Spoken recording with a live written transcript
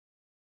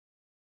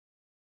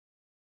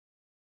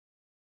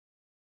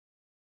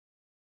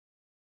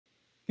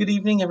Good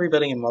evening,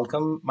 everybody, and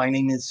welcome. My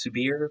name is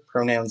Subir,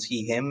 pronouns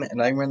he, him,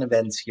 and I run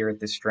events here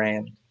at the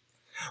Strand.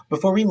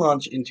 Before we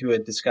launch into a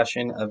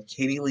discussion of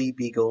Katie Lee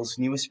Biegel's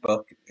newest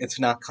book, It's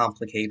Not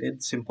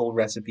Complicated, Simple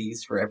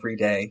Recipes for Every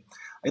Day,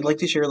 I'd like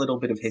to share a little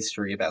bit of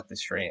history about the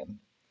Strand.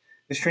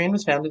 The Strand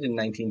was founded in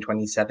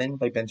 1927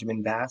 by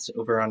Benjamin Bass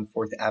over on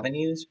 4th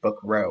Avenue's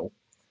Book Row.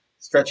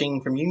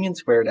 Stretching from Union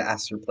Square to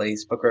Astor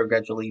Place, Book Row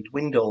gradually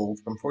dwindled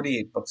from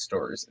 48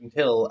 bookstores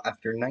until,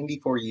 after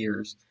 94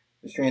 years,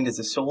 the Strand is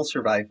a sole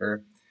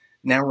survivor,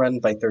 now run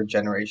by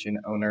third-generation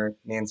owner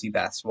Nancy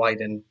Bass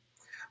Wyden.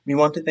 We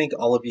want to thank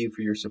all of you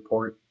for your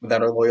support.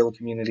 Without our loyal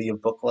community of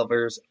book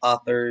lovers,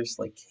 authors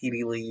like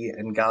Katie Lee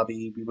and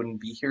Gaby, we wouldn't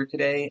be here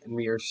today, and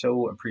we are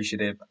so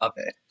appreciative of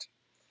it.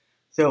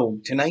 So,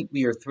 tonight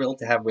we are thrilled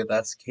to have with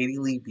us Katie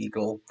Lee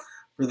Biegel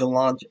for the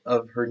launch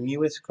of her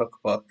newest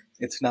cookbook,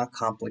 It's Not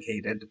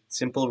Complicated,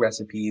 Simple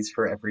Recipes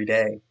for Every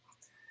Day.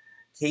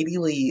 Katie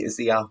Lee is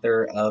the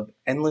author of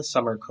Endless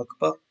Summer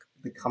Cookbook,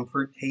 The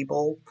Comfort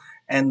Table,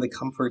 and The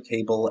Comfort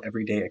Table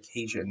Everyday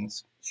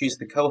Occasions. She's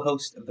the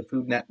co-host of the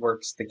Food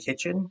Network's The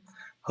Kitchen,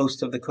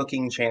 host of the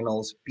cooking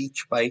channels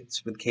Beach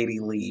Bites with Katie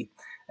Lee,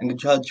 and a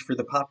judge for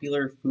the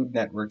popular Food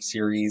Network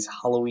series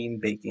Halloween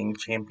Baking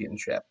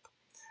Championship.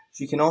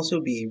 She can also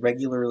be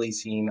regularly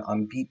seen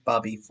on Beat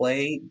Bobby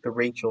Flay, The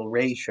Rachel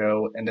Ray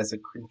Show, and as a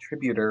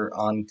contributor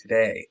on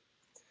Today.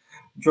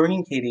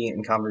 Joining Katie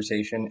in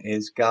conversation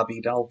is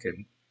Gaby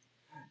Dalkin.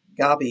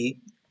 Gaby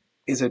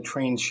is a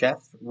trained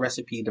chef,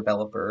 recipe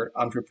developer,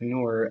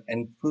 entrepreneur,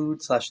 and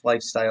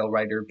food/lifestyle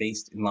writer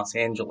based in Los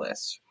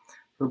Angeles.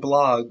 Her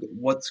blog,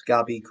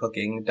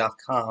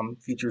 whatsgabbycooking.com,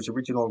 features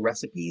original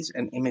recipes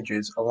and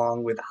images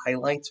along with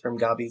highlights from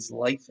Gaby's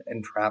life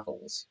and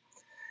travels.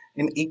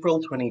 In April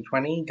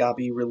 2020,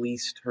 Gaby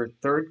released her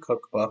third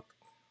cookbook,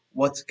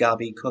 What's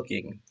Gaby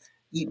Cooking?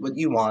 Eat What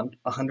You Want,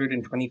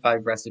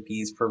 125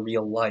 Recipes for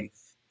Real Life.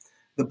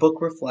 The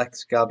book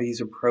reflects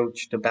Gaby's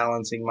approach to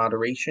balancing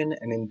moderation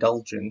and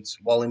indulgence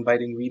while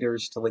inviting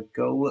readers to let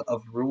go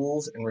of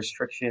rules and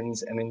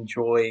restrictions and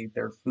enjoy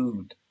their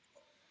food.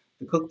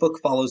 The cookbook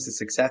follows the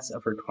success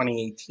of her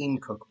 2018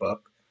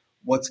 cookbook,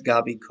 What's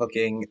Gaby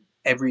Cooking?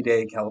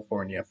 Everyday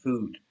California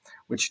Food,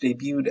 which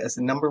debuted as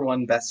the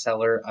 #1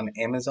 bestseller on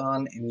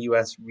Amazon and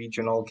U.S.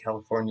 regional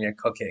California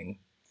cooking.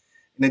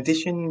 In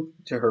addition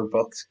to her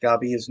books,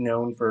 Gaby is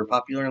known for a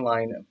popular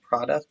line of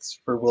products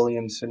for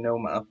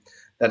Williams-Sonoma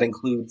that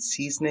include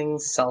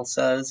seasonings,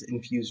 salsas,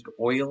 infused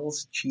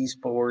oils, cheese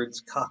boards,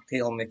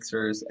 cocktail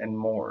mixers, and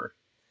more.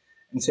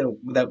 And so,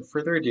 without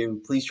further ado,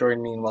 please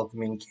join me in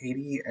welcoming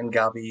Katie and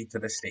Gaby to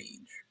the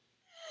stage.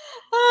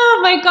 Oh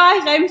my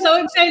gosh, I'm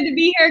so excited to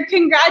be here.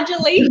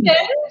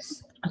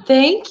 Congratulations.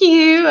 Thank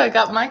you. I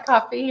got my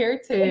coffee here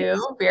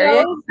too. Very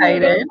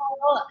excited.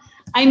 Beautiful.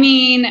 I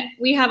mean,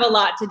 we have a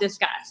lot to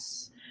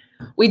discuss.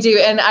 We do.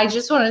 And I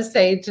just want to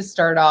say to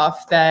start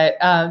off that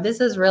this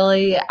is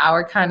really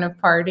our kind of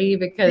party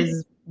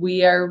because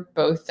we are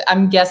both,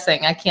 I'm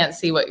guessing, I can't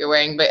see what you're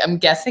wearing, but I'm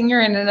guessing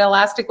you're in an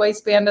elastic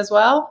waistband as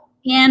well.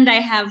 And I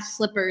have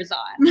slippers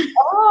on.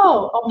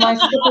 Oh, my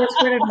slippers.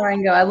 Where did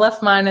mine go? I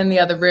left mine in the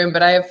other room,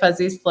 but I have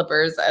fuzzy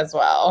slippers as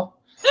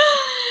well.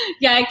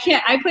 Yeah, I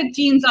can't. I put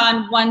jeans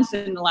on once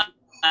in the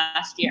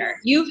last year.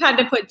 You've had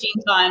to put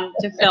jeans on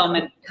to film,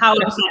 and how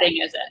upsetting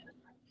is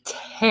it?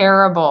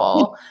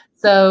 Terrible.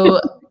 So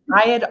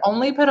I had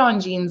only put on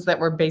jeans that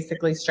were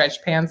basically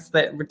stretch pants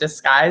that were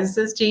disguised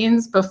as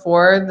jeans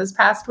before this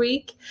past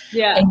week.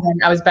 Yeah. And then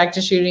I was back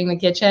to shooting the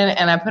kitchen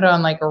and I put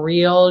on like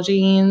real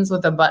jeans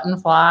with a button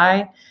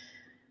fly.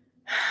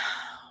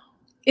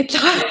 It's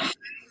hard.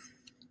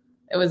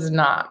 It was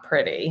not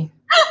pretty.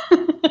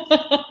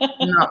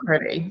 Not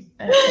pretty.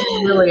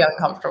 It's really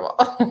uncomfortable.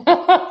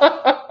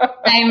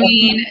 I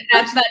mean,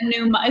 that's that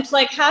new, it's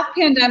like half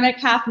pandemic,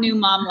 half new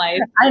mom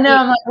life. I know.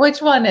 I'm like,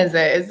 which one is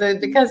it? Is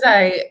it because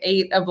I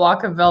ate a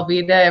block of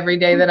Velveeta every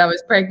day that I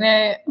was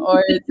pregnant?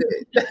 Or is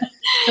it?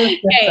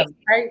 Hey,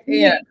 right?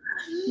 Yeah.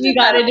 You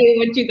got to do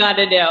what you got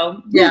to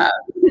do. Yeah.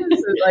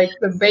 Is it like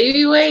the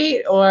baby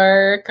weight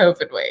or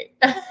COVID weight?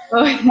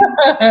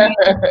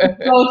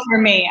 Both for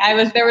me.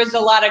 There was a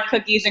lot of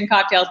cookies and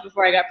cocktails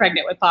before I got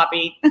pregnant with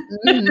Poppy.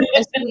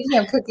 Speaking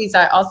of cookies,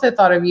 I also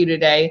thought of you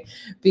today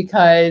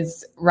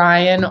because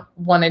Ryan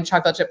wanted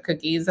chocolate chip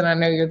cookies, and I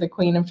know you're the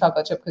queen of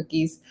chocolate chip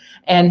cookies.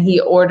 And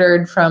he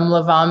ordered from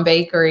Levon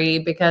Bakery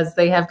because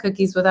they have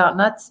cookies without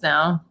nuts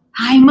now.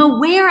 I'm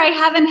aware. I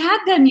haven't had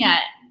them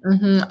yet.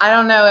 I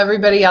don't know,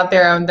 everybody out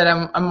there that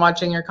I'm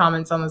watching your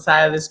comments on the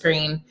side of the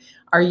screen.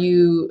 Are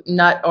you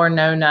nut or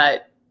no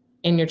nut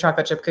in your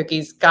chocolate chip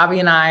cookies?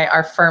 Gaby and I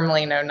are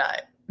firmly no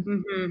nut.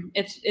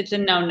 It's a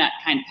no nut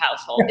kind of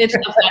household. It's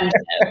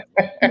offensive.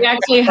 We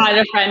actually had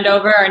a friend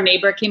over. Our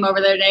neighbor came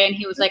over the other day and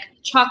he was like,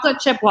 chocolate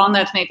chip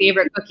walnut's my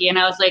favorite cookie. And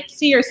I was like,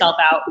 see yourself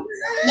out.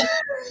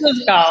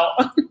 Let's go.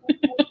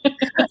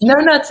 No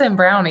nuts and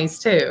brownies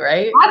too,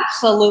 right?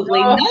 Absolutely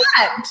not.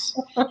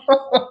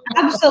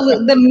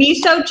 Absolutely. The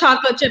miso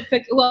chocolate chip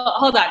cookie. Well,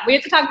 hold on. We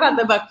have to talk about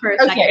the book for a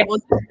second. We'll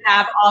just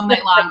have all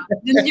night long.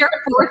 This is your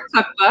 4th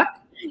cookbook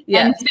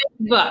and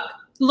 5th book.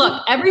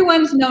 Look,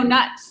 everyone's no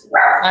nuts.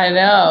 I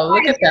know.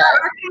 Look at that.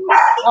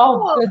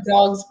 Oh, the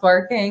dog's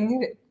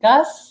barking.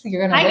 Gus,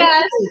 you're gonna. Hi,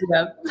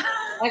 Gus.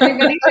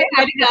 Everybody say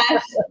hi to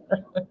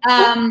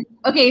Gus.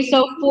 Okay,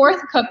 so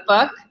 4th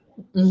cookbook,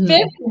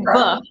 5th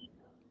book.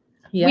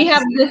 Yes. We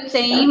have the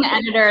same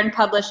editor and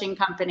publishing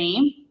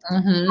company.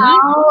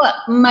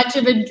 How much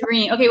of a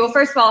dream? Okay, well,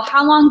 first of all,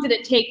 how long did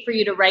it take for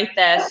you to write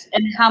this,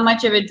 and how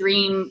much of a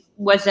dream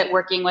was it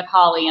working with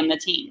Holly and the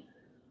team?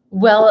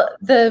 Well,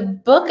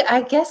 the book,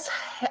 I guess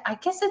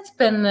it's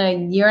been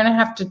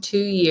 1.5 to 2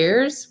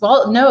 years.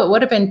 Well, no, it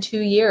would have been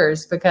 2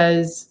 years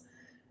because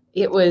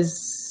it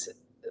was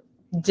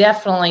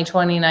definitely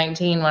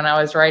 2019 when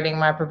I was writing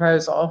my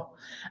proposal.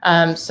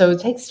 So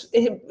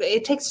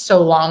it takes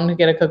so long to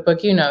get a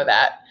cookbook, you know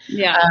that.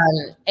 Yeah.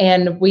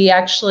 And we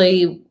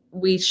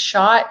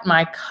shot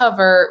my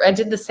cover. I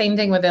did the same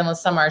thing with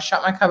Endless Summer. I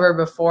shot my cover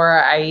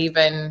before I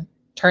even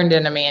turned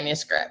in a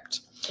manuscript.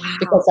 Wow.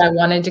 Because I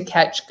wanted to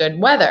catch good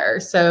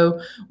weather.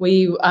 So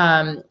we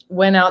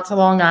went out to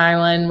Long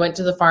Island, went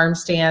to the farm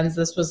stands.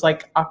 This was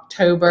like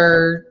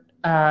October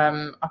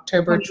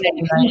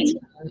 2019.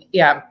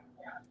 Yeah.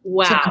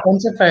 Wow. Took a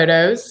bunch of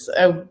photos.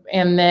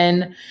 And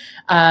then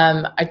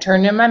I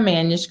turned in my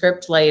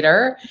manuscript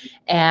later,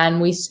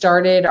 and we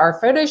started, our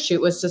photo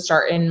shoot was to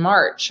start in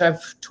March of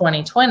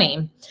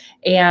 2020.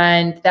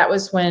 And that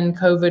was when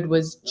COVID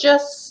was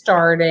just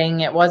starting.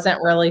 It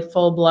wasn't really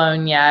full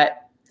blown yet.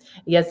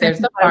 Yes, there's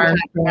the farm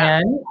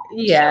stand.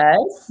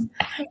 Yes.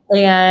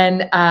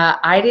 And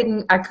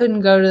I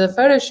couldn't go to the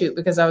photo shoot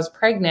because I was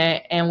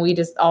pregnant, and we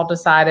just all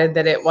decided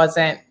that it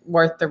wasn't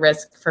worth the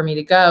risk for me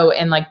to go.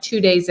 And like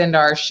 2 days into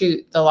our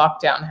shoot, the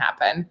lockdown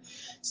happened.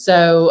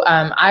 So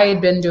I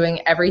had been doing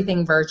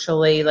everything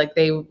virtually. Like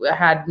they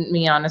had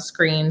me on a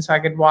screen so I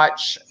could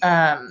watch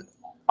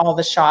all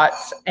the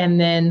shots. And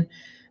then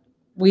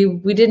we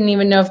didn't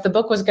even know if the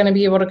book was going to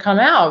be able to come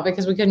out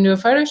because we couldn't do a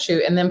photo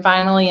shoot. And then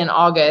finally in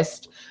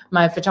August,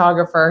 my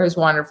photographer, who's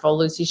wonderful,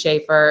 Lucy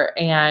Schaefer,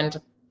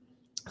 and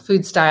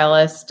food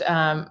stylist,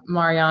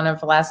 Mariana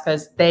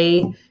Velasquez,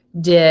 they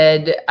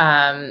did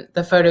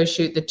the photo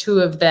shoot, the two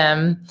of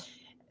them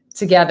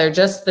together,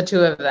 just the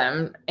two of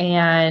them.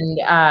 And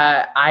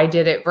I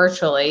did it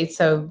virtually.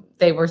 So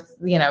they were,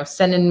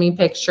 sending me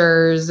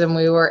pictures, and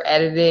we were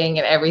editing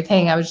and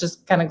everything. I was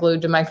just kind of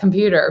glued to my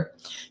computer.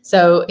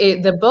 So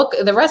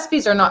the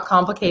recipes are not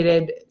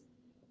complicated.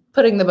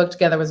 Putting the book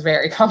together was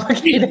very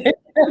complicated.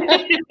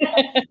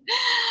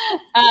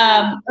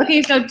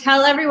 Okay, so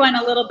tell everyone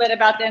a little bit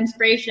about the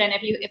inspiration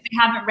if they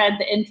haven't read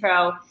the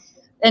intro,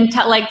 and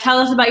tell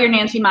us about your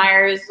Nancy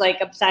Meyers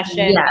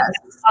obsession. Yes.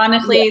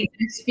 Honestly,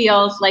 this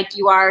feels like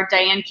you are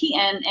Diane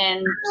Keaton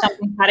in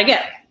Something's Gotta Give.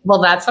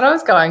 Well, that's what I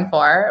was going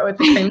for with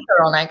the cream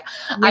turtleneck.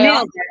 I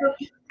also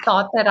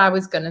thought that I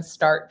was going to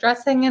start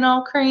dressing in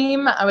all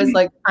cream. I was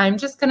like, I'm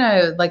just going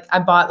to I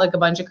bought a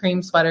bunch of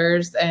cream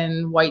sweaters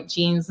and white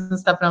jeans and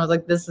stuff. And I was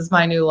like, this is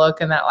my new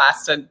look. And that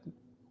lasted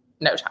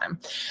no time.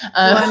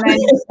 Well, and then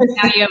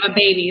now you have a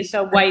baby.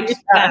 So white's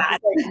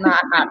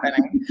not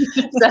happening.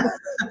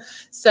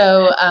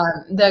 So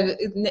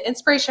the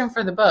inspiration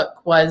for the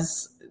book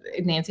was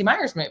Nancy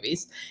Meyers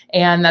movies.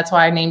 And that's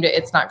why I named it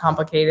It's Not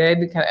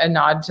Complicated, a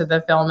nod to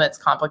the film It's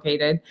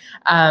Complicated.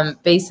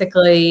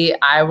 Basically,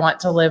 I want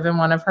to live in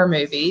one of her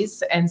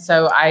movies. And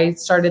so I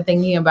started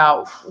thinking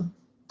about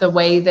the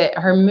way that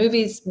her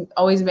movies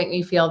always make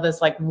me feel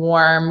this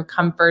warm,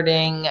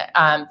 comforting,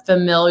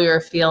 familiar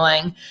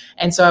feeling.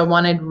 And so I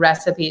wanted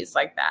recipes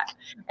like that.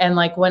 And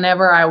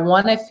whenever I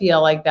want to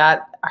feel like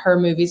that, her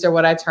movies are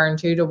what I turn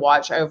to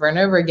watch over and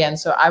over again.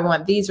 So I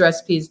want these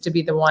recipes to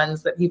be the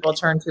ones that people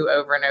turn to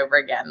over and over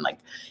again.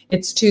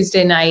 It's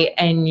Tuesday night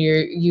and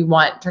you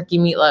want turkey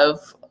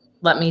meatloaf.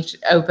 Let me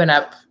open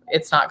up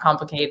It's Not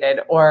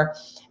Complicated. Or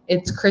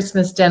it's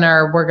Christmas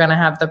dinner, we're going to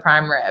have the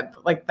prime rib.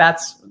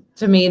 That's,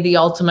 to me, the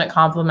ultimate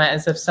compliment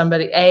is if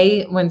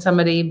when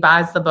somebody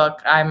buys the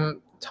book,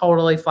 I'm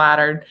totally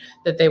flattered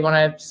that they want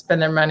to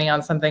spend their money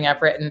on something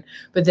I've written.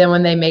 But then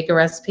when they make a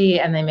recipe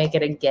and they make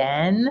it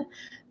again,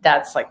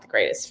 that's the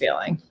greatest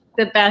feeling.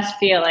 The best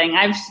feeling.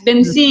 I've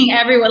been seeing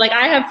everyone,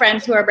 I have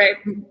friends who are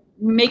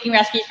making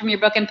recipes from your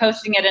book and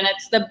posting it, and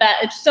it's the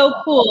best. It's so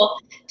cool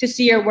to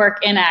see your work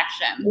in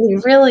action.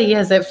 It really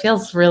is. It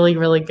feels really,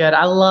 really good.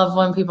 I love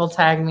when people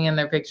tag me in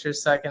their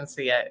pictures so I can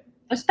see it.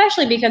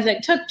 Especially because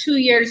it took 2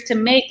 years to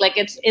make.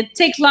 It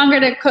takes longer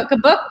to cook a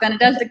book than it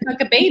does to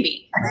cook a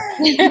baby.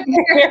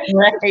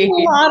 Right.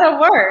 It's a lot of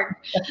work.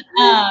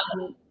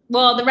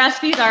 Well, the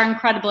recipes are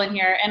incredible in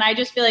here, and I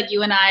just feel like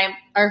you and I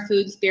are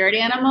food spirit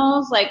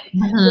animals.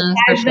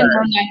 Besides the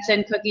donuts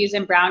and cookies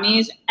and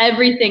brownies,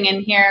 everything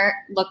in here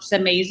looks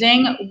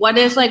amazing. What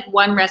is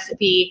one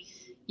recipe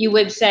you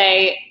would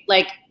say?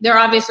 They're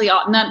obviously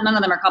none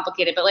of them are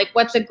complicated, but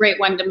what's a great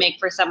one to make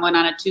for someone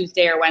on a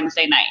Tuesday or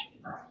Wednesday night?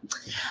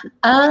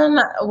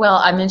 Well,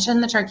 I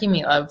mentioned the turkey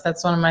meatloaf.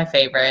 That's one of my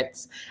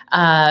favorites.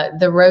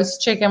 The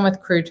roast chicken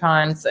with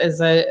croutons is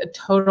a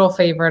total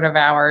favorite of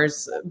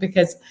ours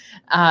because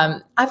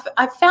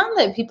I've found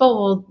that people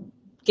will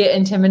get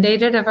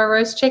intimidated of a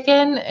roast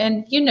chicken,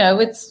 and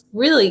it's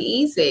really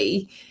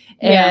easy.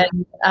 Yeah.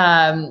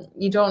 And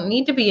you don't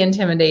need to be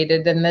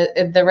intimidated. And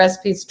the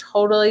recipe's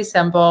totally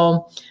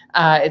simple.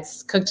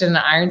 It's cooked in an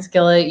iron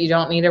skillet. You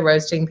don't need a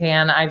roasting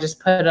pan. I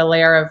just put a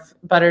layer of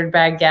buttered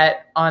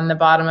baguette on the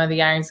bottom of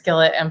the iron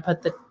skillet and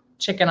put the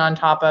chicken on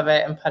top of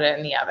it and put it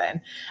in the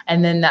oven.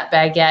 And then that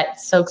baguette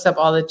soaks up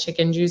all the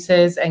chicken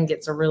juices and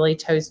gets really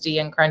toasty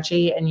and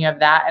crunchy. And you have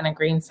that and a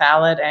green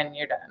salad and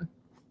you're done.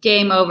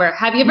 Game over.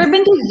 Have you ever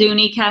been to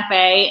Zuni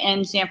Cafe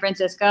in San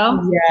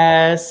Francisco?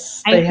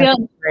 Yes. Do they have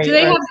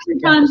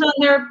croutons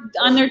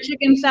on their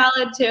chicken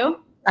salad too?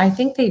 I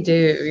think they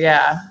do.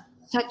 Yeah.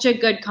 Such a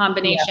good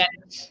combination.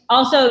 Yeah.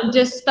 Also,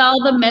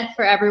 dispel the myth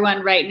for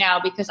everyone right now,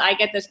 because I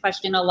get this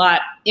question a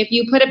lot. If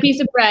you put a piece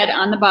of bread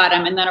on the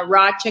bottom and then a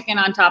raw chicken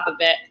on top of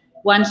it,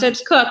 once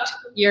it's cooked,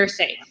 you're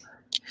safe.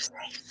 You're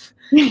safe.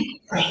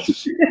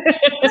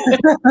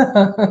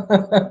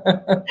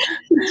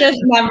 Just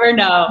never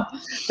know.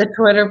 The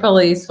Twitter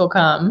police will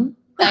come.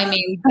 I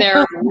mean,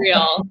 they're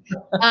real.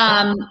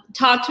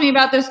 Talk to me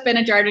about the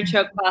spinach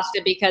artichoke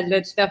pasta, because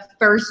it's the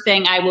first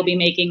thing I will be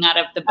making out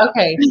of the book.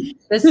 Okay.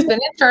 The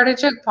spinach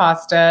artichoke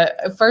pasta.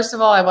 First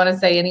of all, I want to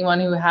say anyone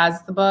who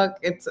has the book,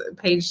 it's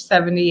page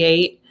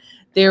 78.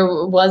 There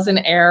was an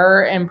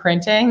error in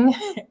printing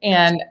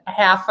and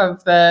half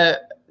of the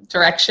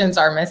directions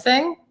are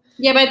missing.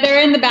 Yeah, but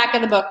they're in the back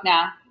of the book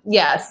now.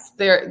 Yes,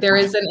 there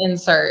is an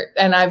insert,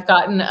 and I've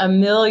gotten a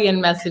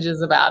million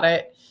messages about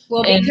it.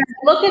 Well, because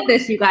look at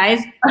this, you guys.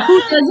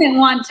 Who doesn't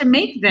want to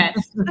make this?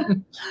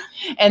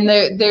 And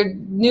their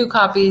new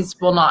copies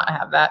will not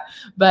have that.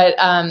 But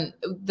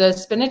the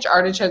spinach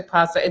artichoke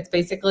pasta, it's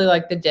basically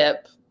like the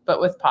dip, but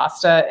with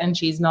pasta and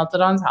cheese melted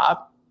on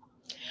top.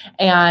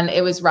 And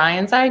it was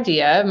Ryan's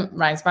idea.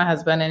 Ryan's my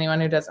husband, anyone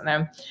who doesn't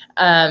know.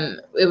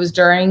 It was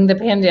during the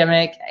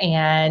pandemic,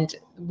 and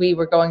we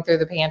were going through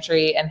the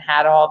pantry and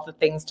had all the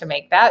things to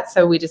make that.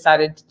 So we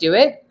decided to do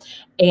it.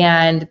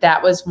 And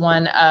that was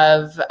one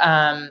of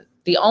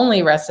the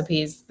only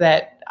recipes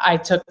that I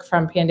took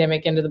from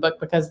pandemic into the book,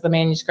 because the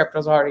manuscript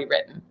was already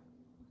written.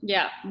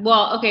 Yeah.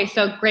 Well, okay.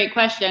 So great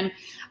question.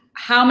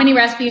 How many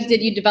recipes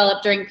did you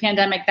develop during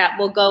pandemic that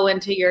will go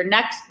into your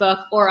next book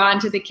or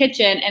onto the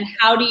kitchen? And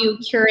how do you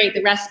curate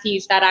the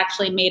recipes that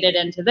actually made it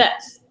into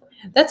this?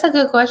 That's a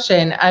good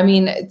question. I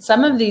mean,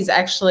 some of these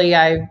actually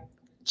I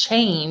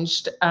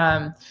changed.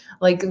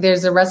 Like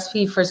there's a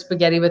recipe for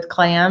spaghetti with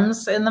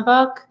clams in the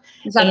book.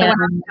 Is that the one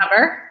on the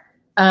cover?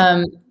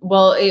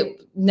 Well,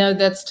 no,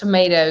 that's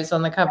tomatoes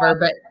on the cover,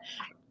 but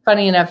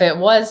funny enough, it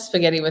was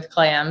spaghetti with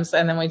clams,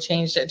 and then we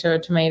changed it to a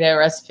tomato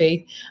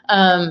recipe.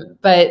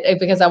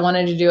 Because I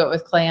wanted to do it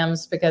with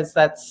clams, because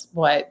that's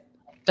what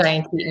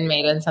Diane Keaton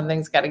made, and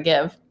something's got to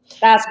give.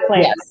 That's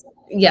clams.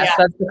 Yes, yeah.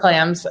 That's the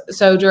clams.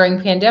 So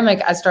during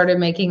pandemic, I started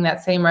making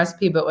that same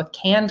recipe, but with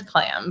canned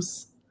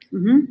clams.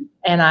 Mm-hmm.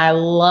 And I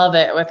love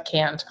it with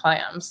canned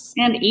clams.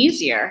 And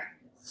easier.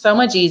 So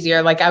much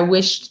easier. Like I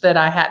wished that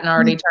I hadn't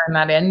already turned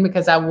that in,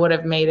 because I would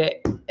have made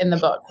it in the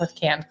book with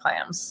canned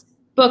clams.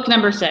 Book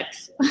number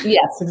 6.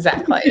 Yes,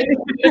 exactly.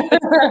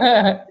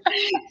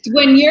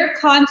 When you're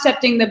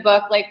concepting the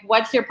book, like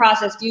what's your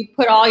process? Do you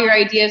put all your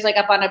ideas like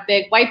up on a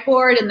big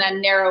whiteboard and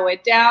then narrow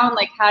it down?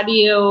 Like how do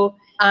you?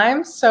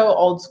 I'm so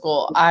old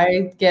school.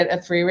 I get a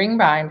 3-ring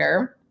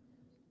binder,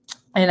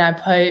 and I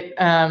put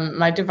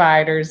my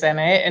dividers in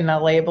it, and I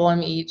label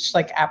them each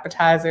like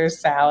appetizers,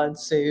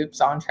 salads,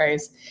 soups,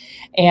 entrees.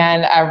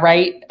 And I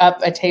write up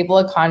a table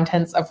of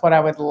contents of what I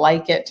would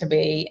like it to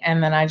be.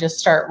 And then I just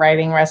start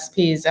writing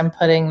recipes and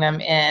putting them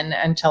in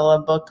until a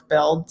book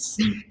builds.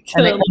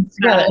 And it comes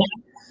together.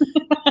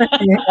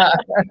 Yeah.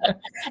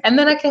 And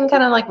then I can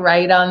kind of like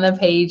write on the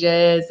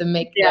pages and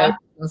make notes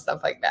and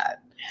stuff like that.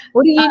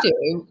 What do you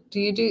do? Do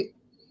you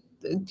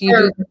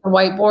do a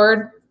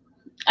whiteboard?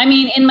 I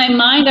mean, in my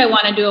mind, I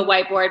want to do a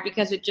whiteboard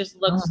because it just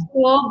looks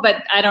cool,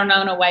 but I don't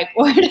own a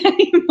whiteboard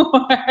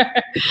anymore.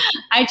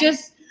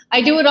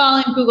 I do it all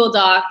in Google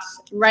Docs,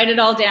 write it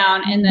all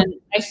down, and then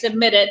I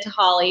submit it to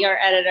Holly, our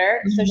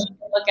editor, so she can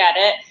look at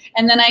it.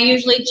 And then I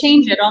usually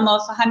change it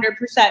almost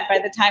 100% by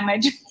the time I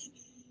do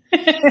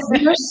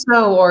it. You're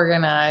so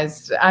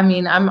organized. I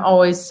mean, I'm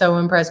always so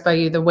impressed by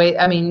you.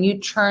 You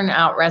churn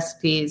out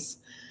recipes,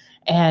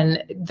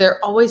 and they're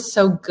always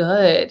so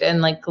good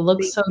and like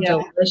look so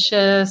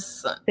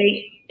delicious.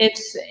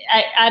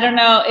 I don't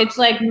know. It's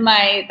like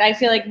I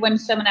feel like when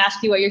someone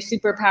asks you what your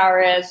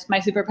superpower is, my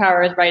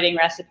superpower is writing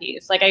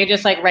recipes. Like I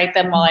just like write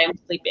them while I'm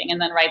sleeping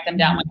and then write them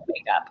down when I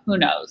wake up. Who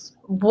knows?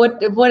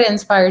 What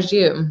inspires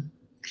you?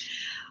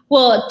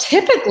 Well,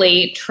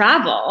 typically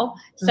travel,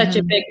 such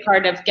a big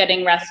part of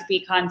getting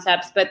recipe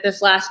concepts. But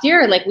this last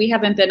year, like we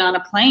haven't been on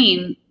a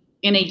plane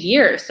in a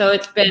year. So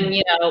it's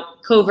been,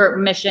 covert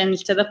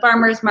missions to the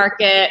farmer's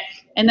market,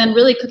 and then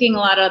really cooking a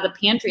lot out of the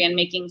pantry and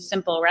making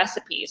simple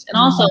recipes. And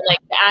also like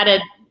the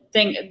added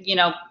thing,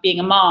 being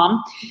a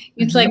mom,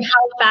 it's like,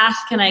 how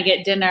fast can I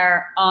get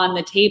dinner on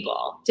the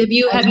table? Have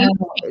you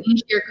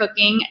changed your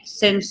cooking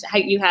since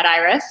you had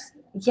Iris?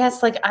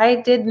 Yes. Like I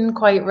didn't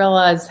quite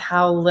realize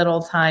how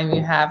little time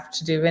you have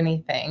to do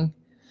anything.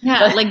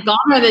 Yeah, like gone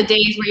are the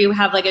days where you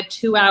have like a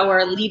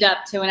 2-hour lead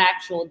up to an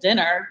actual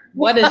dinner.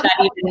 What does that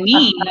even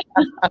mean?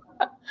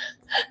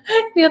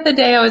 The other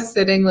day I was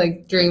sitting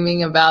like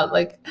dreaming about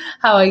like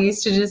how I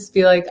used to just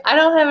be like, I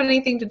don't have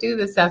anything to do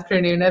this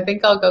afternoon. I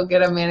think I'll go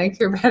get a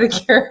manicure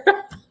pedicure.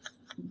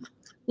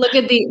 Look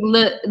at the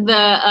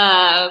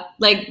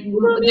like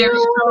they're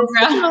so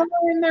brown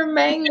and they're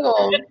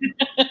mangled.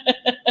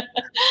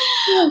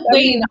 I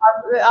mean,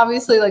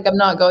 obviously, like I'm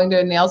not going to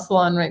a nail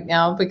salon right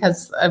now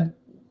because I'm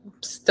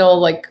still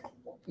like,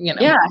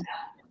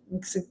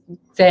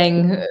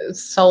 staying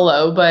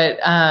solo. But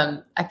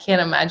I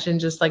can't imagine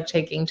just like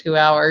taking 2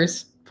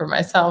 hours for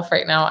myself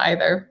right now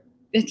either.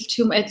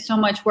 It's so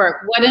much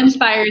work. What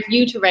inspires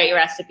you to write your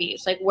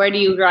recipes? Like, where do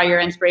you draw your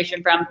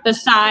inspiration from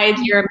besides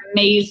your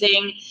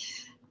amazing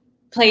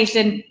place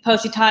in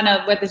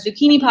Positano with the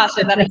zucchini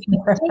pasta that I can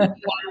take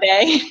one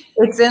day?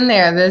 It's in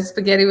there. The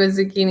spaghetti with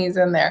zucchini's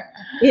in there.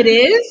 It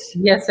is?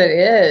 Yes, it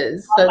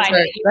is. Oh,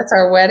 that's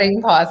our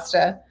wedding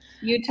pasta.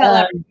 You tell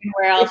everyone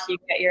where else you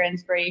get your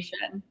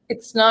inspiration.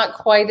 It's not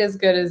quite as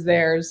good as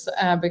theirs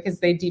because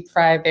they deep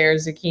fry their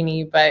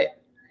zucchini,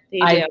 but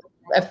I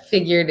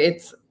figured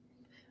it's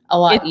a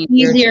lot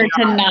easier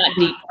to not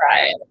deep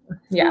fry it.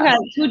 Yeah.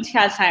 Who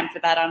has time for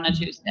that on a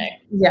Tuesday?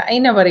 Yeah,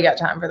 ain't nobody got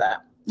time for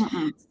that.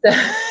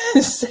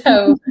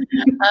 So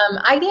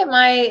I get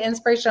my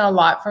inspiration a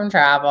lot from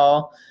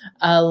travel,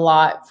 a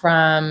lot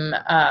from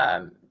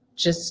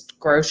just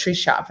grocery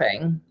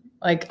shopping.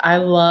 Like I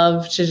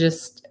love to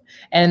just,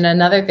 and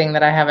another thing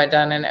that I haven't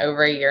done in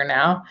over a year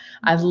now,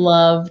 I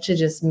love to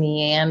just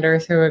meander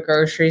through a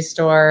grocery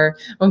store.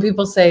 When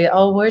people say,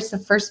 oh, where's the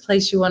first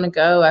place you want to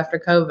go after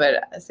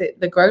COVID? I say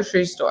the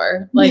grocery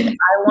store. Like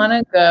I want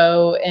to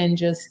go and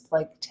just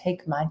like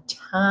take my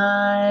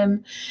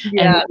time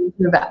and go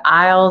through the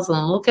aisles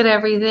and look at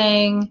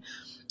everything.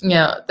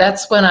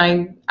 That's when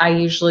I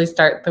usually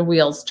start the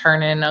wheels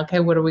turning. Okay,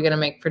 what are we going to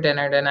make for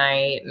dinner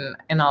tonight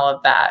and all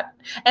of that.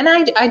 And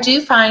I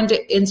do find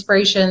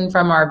inspiration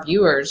from our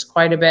viewers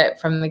quite a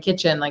bit from the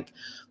kitchen. Like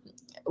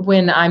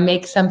when I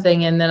make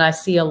something and then I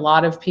see a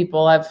lot of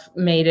people have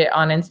made it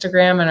on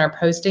Instagram and are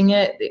posting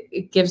it,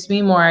 it gives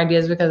me more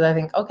ideas because I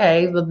think,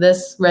 okay, well,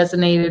 this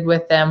resonated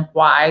with them.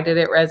 Why did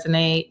it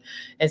resonate?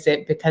 Is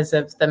it because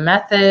of the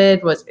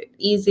method? Was it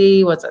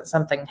easy? Was it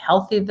something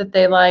healthy that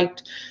they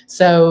liked?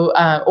 So,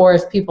 or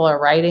if people are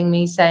writing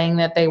me saying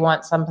that they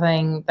want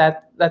something,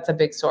 that's a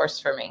big source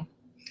for me.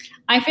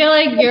 I feel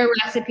like your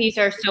recipes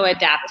are so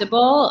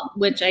adaptable,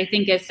 which I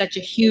think is such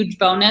a huge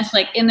bonus.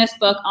 Like in this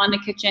book, On the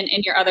Kitchen,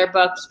 in your other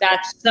books,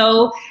 that's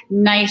so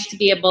nice to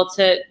be able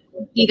to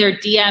either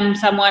DM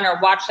someone or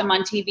watch them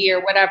on TV or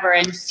whatever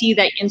and see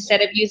that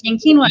instead of using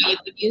quinoa, you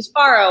could use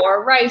farro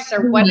or rice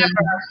or whatever.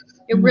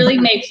 It really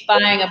makes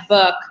buying a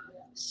book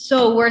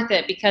so worth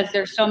it because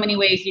there's so many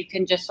ways you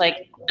can just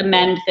like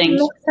amend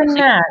things. Mix and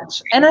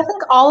match. And I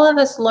think all of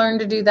us learned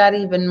to do that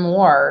even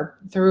more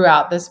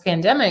throughout this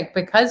pandemic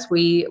because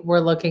we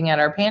were looking at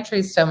our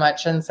pantries so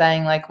much and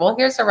saying like, well,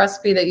 here's a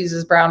recipe that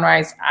uses brown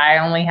rice. I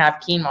only have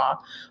quinoa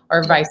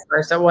or vice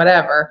versa,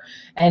 whatever.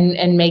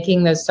 And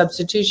making those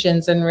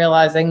substitutions and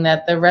realizing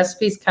that the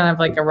recipe is kind of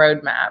like a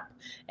roadmap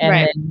and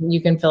then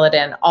you can fill it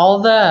in.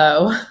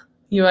 Although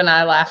you and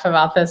I laugh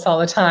about this all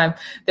the time,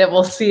 that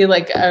we'll see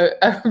like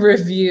a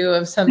review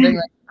of something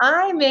like,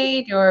 I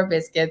made your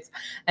biscuits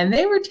and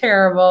they were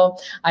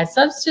terrible. I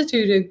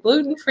substituted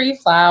gluten-free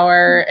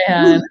flour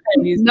and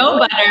I used no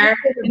butter.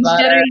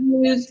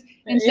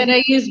 Instead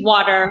I used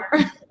water.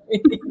 I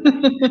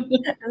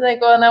was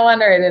like, well, no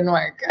wonder it didn't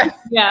work.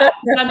 Yeah,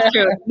 that's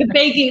true. The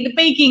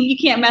baking, you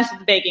can't mess with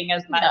the baking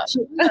as much.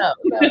 No.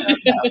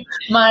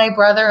 My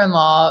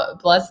brother-in-law,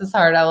 bless his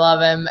heart, I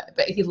love him,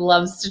 but he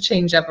loves to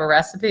change up a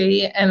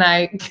recipe. And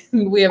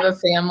we have a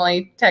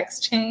family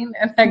text chain,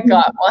 and I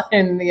got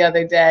one the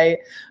other day.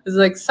 It was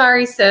like,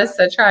 sorry, sis,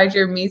 I tried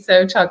your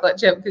miso chocolate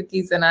chip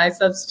cookies, and I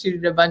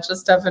substituted a bunch of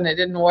stuff, and it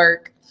didn't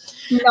work.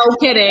 No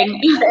kidding.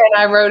 And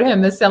I wrote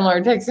him a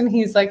similar text and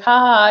he's like,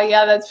 haha,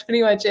 yeah, that's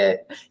pretty much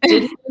it.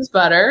 Didn't use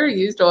butter,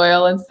 used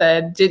oil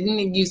instead,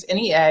 didn't use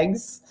any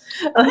eggs.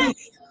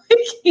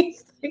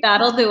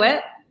 That'll do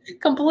it.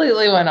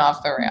 Completely went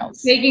off the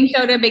rails. Baking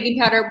soda, baking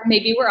powder,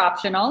 maybe were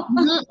optional.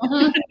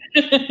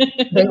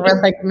 They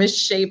were like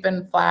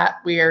misshapen, flat,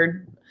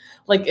 weird.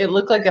 Like it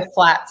looked like a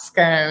flat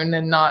scone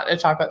and not a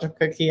chocolate chip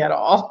cookie at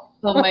all.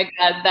 Oh my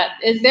God.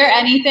 Is there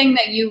anything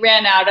that you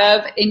ran out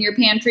of in your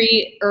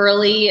pantry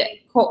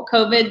early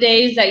COVID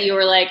days that you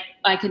were like,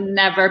 I can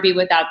never be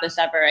without this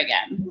ever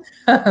again?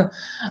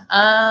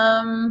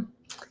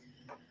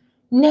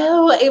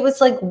 No, it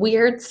was like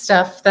weird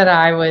stuff that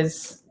I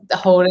was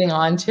holding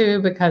on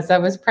to because I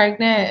was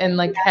pregnant and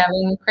like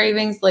having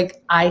cravings.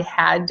 Like I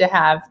had to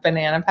have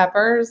banana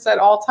peppers at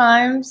all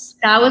times.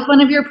 That was one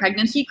of your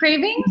pregnancy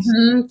cravings?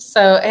 Mm-hmm.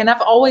 So, and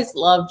I've always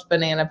loved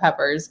banana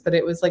peppers, but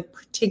it was like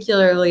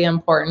particularly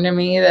important to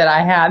me that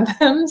I had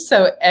them.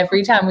 So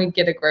every time we'd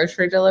get a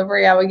grocery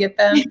delivery, I would get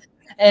them.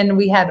 And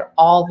we had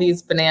all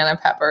these banana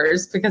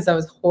peppers because I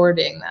was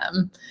hoarding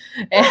them.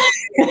 And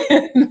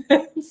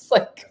it's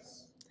like,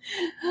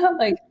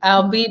 Like,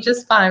 I'll be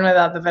just fine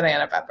without the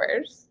banana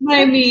peppers.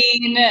 I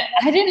mean,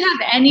 I didn't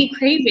have any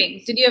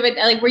cravings. Did you have it?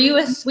 Like, were you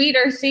a sweet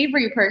or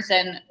savory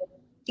person?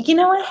 You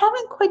know, I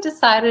haven't quite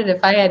decided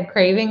if I had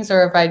cravings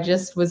or if I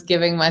just was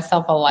giving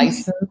myself a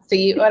license to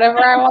eat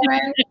whatever I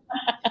wanted.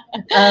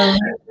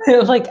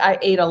 Like, I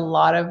ate a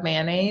lot of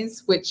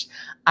mayonnaise, which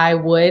I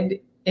would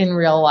in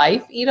real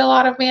life eat a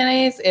lot of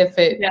mayonnaise if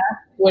it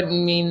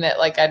wouldn't mean that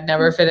like I'd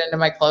never fit into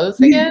my clothes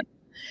again.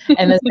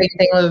 And the same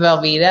thing with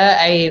Velveeta.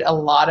 I ate a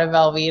lot of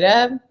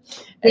Velveeta.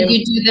 Did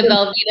you do the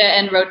Velveeta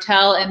and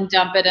Rotel and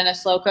dump it in a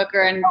slow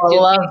cooker? And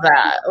love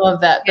that.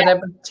 But I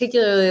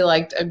particularly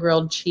liked a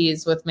grilled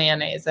cheese with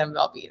mayonnaise and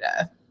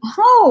Velveeta.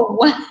 Oh,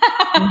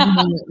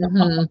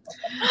 wow.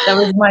 That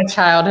was my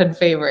childhood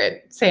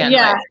favorite sandwich.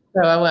 Yeah.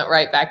 So I went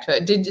right back to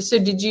it.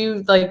 Did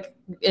you like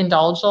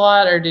indulge a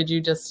lot, or did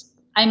you just?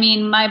 I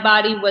mean, my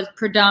body was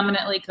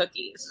predominantly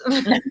cookies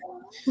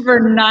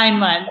for 9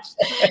 months,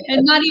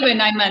 and not even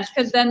 9 months,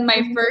 because then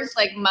my first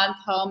like month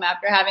home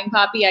after having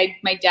Poppy,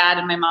 my dad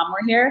and my mom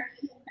were here,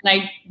 and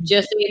I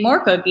just ate more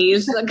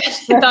cookies. I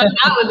thought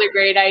that was a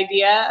great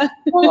idea.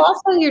 Well,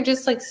 also you're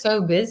just like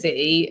so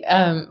busy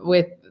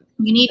with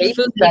you need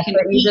food that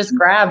you just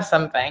grab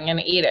something and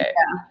eat it.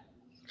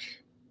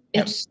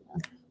 Yeah.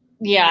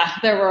 Yeah,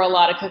 there were a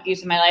lot of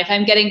cookies in my life.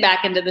 I'm getting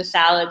back into the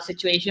salad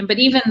situation, but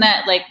even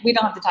that, like, we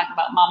don't have to talk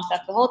about mom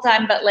stuff the whole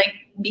time, but like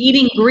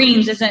eating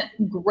greens isn't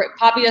great.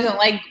 Poppy doesn't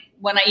like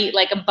when I eat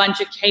like a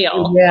bunch of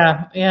kale.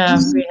 Yeah.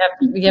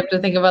 You have to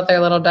think about their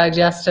little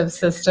digestive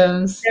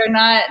systems. They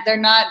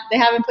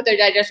haven't put their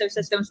digestive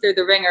systems through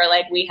the ringer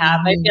like we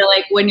have. I feel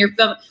like when you're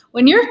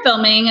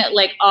filming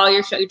like all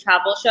your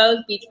travel shows,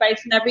 Beach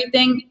Bites and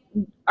everything,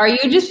 are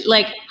you just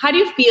like, how do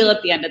you feel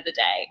at the end of the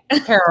day?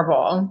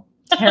 Terrible.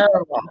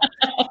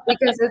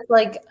 Because it's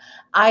like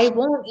I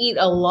won't eat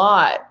a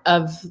lot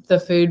of the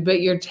food,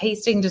 but you're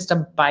tasting just a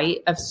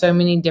bite of so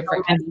many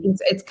different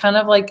things. It's kind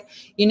of like,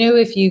 you know,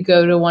 if you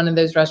go to one of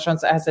those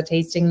restaurants that has a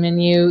tasting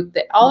menu,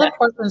 all the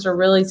portions are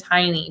really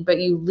tiny, but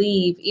you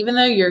leave, even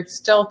though you're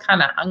still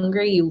kind of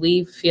hungry, you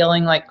leave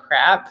feeling like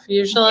crap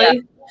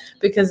usually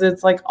because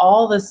it's like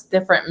all this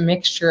different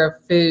mixture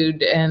of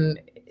food and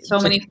so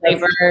many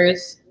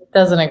flavors.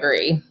 Doesn't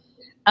agree.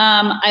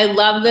 I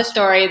love the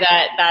story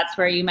that's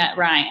where you met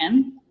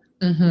Ryan.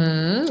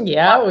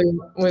 Yeah,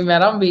 we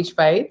met on Beach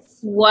Bites.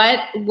 What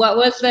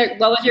was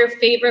your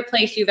favorite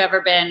place you've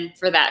ever been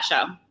for that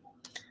show?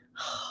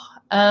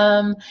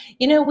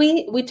 You know,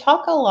 we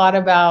talk a lot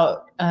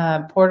about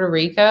Puerto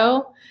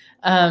Rico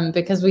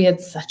because we had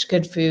such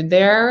good food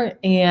there,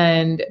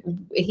 and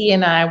he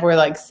and I were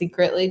like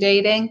secretly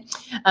dating.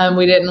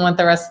 We didn't want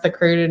the rest of the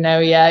crew to know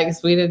yet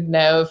because we didn't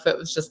know if it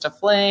was just a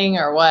fling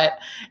or what.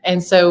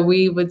 And so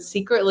we would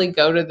secretly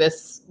go to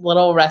this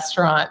little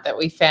restaurant that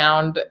we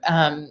found.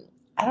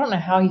 I don't know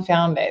how he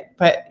found it,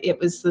 but it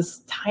was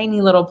this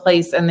tiny little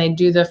place, and they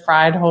do the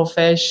fried whole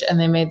fish, and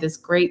they made this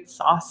great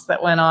sauce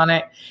that went on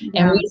it.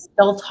 Yeah. And we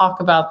still talk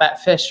about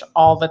that fish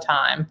all the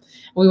time.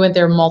 We went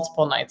there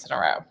multiple nights in a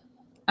row.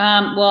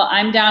 Well,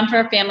 I'm down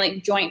for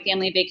joint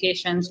family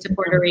vacations to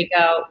Puerto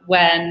Rico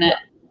when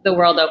the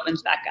world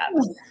opens back up.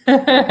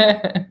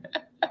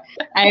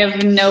 I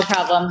have no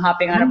problem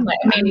hopping on a plane.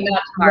 I mean,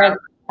 not tomorrow.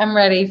 I'm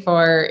ready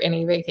for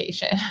any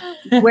vacation.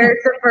 Where's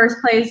the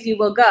first place you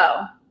will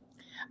go?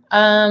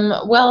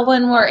 Well,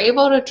 when we're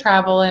able to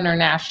travel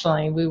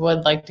internationally, we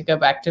would like to go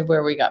back to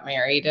where we got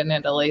married in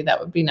Italy.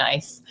 That would be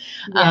nice.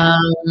 Yeah.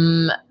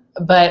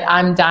 But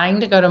I'm dying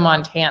to go to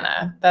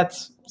Montana.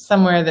 That's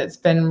somewhere that's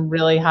been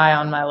really high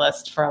on my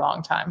list for a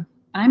long time.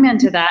 I'm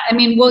into that. I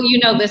mean, well, you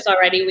know this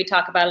already. We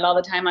talk about it all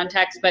the time on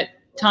text, but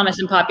Thomas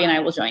and Poppy and I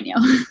will join you.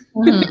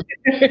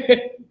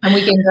 And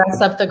we can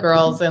dress up the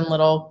girls in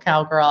little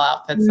cowgirl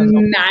outfits.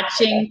 And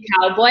matching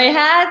cowboy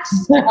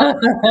hats.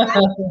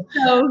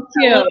 So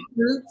cute.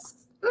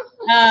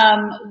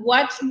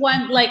 What's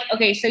one, like,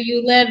 okay, so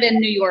you live in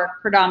New York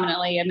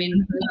predominantly. I mean,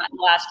 not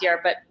last year,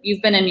 but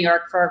you've been in New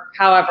York for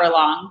however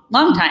long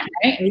time,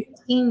 right?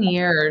 18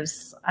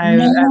 years. I've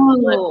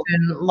lived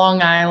in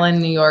Long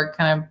Island, New York,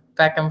 kind of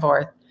back and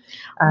forth.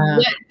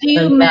 What do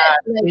you miss?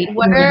 Like,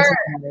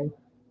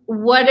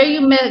 what are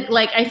you miss?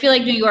 Like, I feel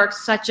like New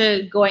York's such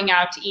a going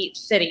out to eat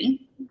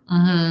city.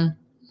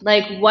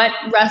 Like, what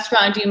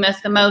restaurant do you miss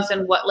the most,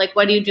 and what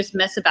do you just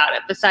miss about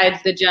it besides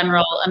the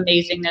general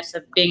amazingness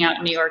of being out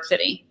in New York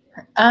City?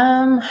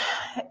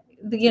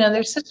 You know,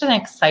 there's such an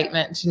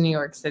excitement to New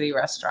York City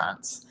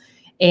restaurants,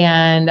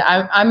 and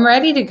I'm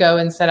ready to go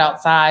and sit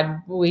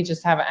outside. We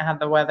just haven't had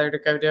the weather to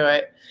go do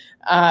it,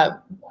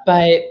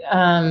 but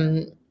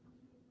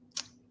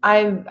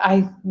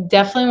I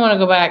definitely want to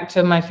go back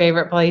to my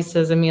favorite place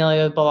is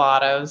Emilio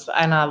Belato's,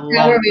 and I love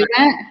where we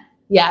went.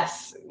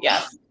 Yes.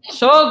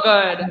 So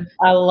good.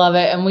 I love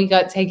it. And we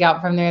got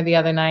takeout from there the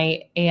other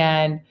night,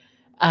 and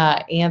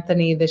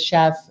Anthony, the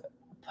chef,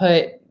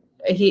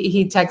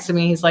 he texted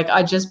me. He's like,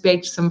 I just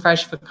baked some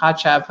fresh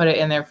focaccia. I put it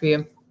in there for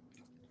you.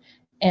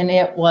 And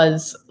it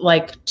was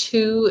like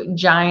 2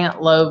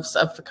 giant loaves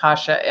of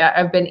focaccia.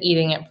 I've been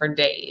eating it for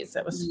days.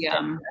 It was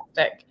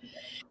fantastic.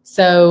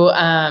 So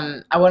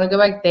I want to go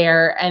back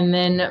there. And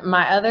then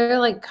my other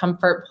like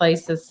comfort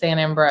place is San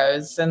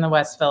Ambrose in the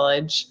West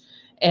Village.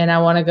 And I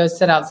want to go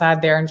sit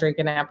outside there and drink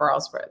an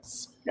Aperol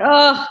Spritz.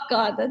 Oh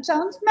God, that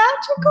sounds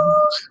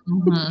magical.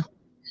 Mm-hmm.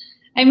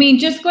 I mean,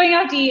 just going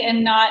out to eat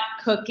and not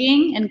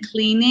cooking and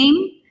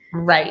cleaning.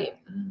 Right.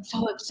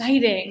 So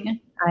exciting.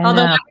 I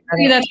Although know.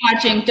 everybody that's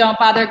watching, don't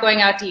bother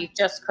going out to eat.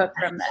 Just cook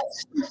from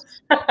this.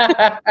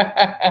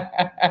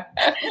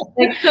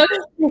 Like cook.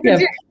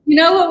 Yep. You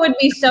know what would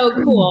be so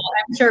cool?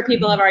 I'm sure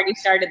people have already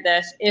started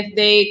this. If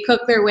they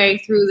cook their way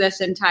through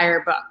this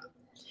entire book.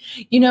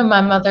 You know,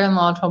 my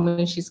mother-in-law told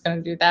me she's going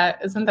to do that.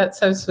 Isn't that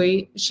so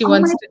sweet? She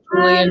wants to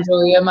truly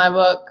enjoy my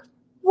book.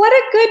 What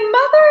a good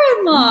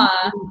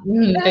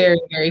mother-in-law.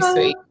 Very, very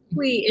so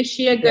sweet. Is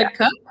she a good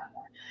cook?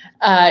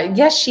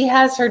 Yes, she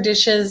has her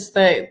dishes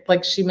that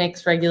like she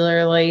makes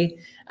regularly.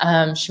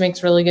 She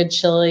makes really good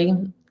chili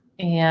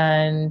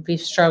and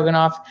beef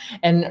stroganoff.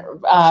 And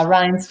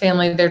Ryan's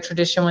family, their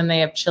tradition when they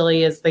have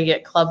chili is they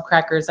get club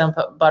crackers and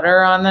put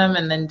butter on them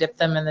and then dip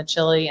them in the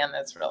chili, and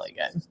that's really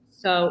good.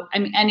 So, I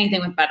mean,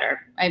 anything with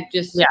butter. I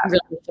just really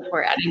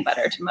support adding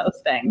butter to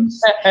most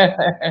things.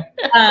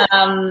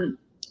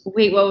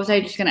 Wait, what was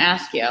I just going to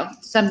ask you?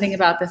 Something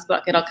about this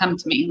book. It'll come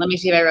to me. Let me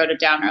see if I wrote it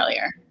down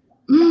earlier.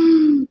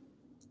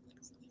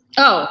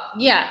 Oh,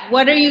 yeah.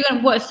 What are you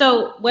going to,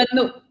 so when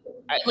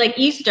like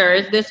Easter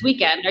is this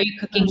weekend, are you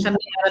cooking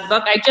something out of the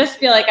book? I just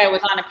feel like I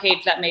was on a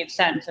page that made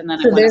sense. And then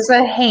so there's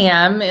a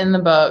ham in the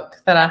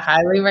book that I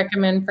highly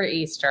recommend for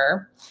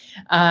Easter.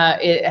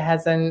 It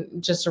has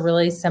just a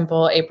really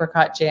simple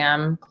apricot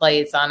jam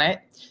glaze on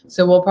it.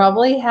 So we'll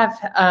probably have,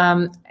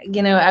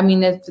 you know, I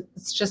mean, if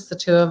it's just the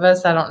two of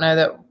us, I don't know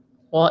that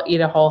we'll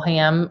eat a whole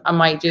ham. I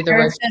might do the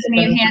roast. Hasn't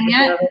made ham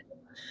yet?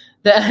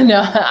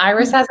 No,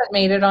 Iris hasn't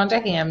made it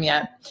onto ham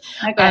yet.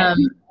 Okay.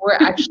 We're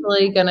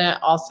actually going to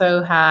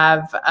also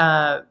have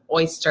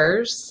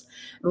oysters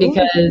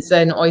because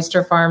an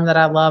oyster farm that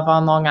I love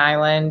on Long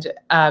Island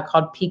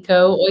called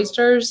Pico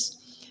Oysters,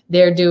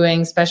 they're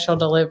doing special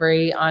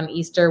delivery on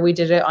Easter. We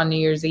did it on New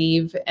Year's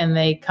Eve, and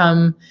they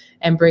come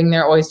and bring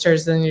their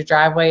oysters in your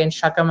driveway and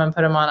shuck them and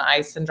put them on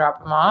ice and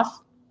drop them off.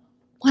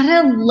 What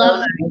a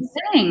lovely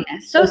thing.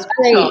 So it's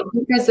special.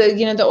 Great because,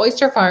 you know, the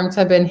oyster farms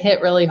have been hit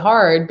really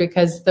hard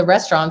because the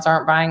restaurants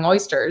aren't buying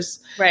oysters.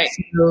 Right.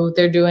 So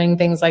they're doing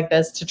things like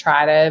this to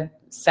try to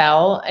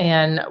sell.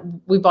 And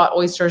we bought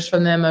oysters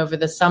from them over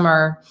the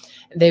summer.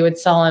 They would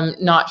sell them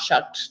not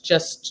shucked,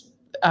 just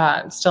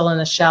still in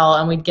the shell,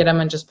 and we'd get them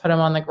and just put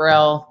them on the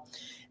grill,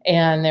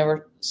 and they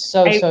were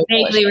so vaguely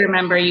delicious.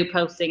 Remember you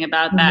posting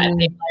about that.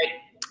 Like,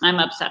 I'm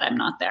upset I'm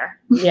not there.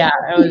 Yeah,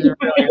 it was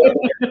really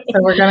good.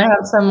 So we're gonna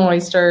have some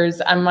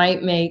oysters. I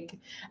might make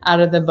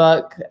out of the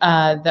book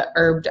the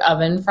herbed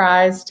oven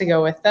fries to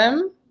go with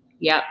them.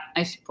 Yep,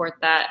 I support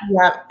that.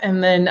 Yep,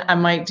 and then I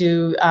might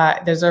do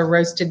there's a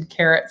roasted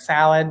carrot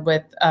salad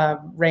with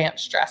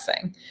ranch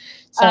dressing.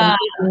 So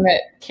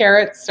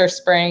carrots are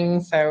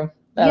spring, so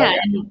yeah,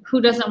 and who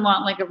doesn't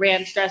want like a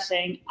ranch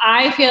dressing?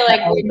 I feel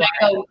like we might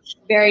go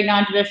very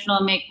non-traditional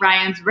and make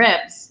Ryan's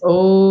ribs.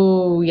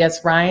 Oh,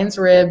 yes. Ryan's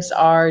ribs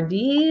are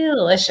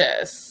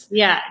delicious.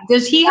 Yeah.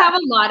 Does he have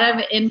a lot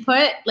of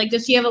input? Like,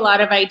 does he have a lot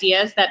of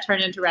ideas that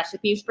turn into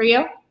recipes for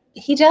you?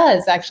 He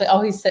does, actually.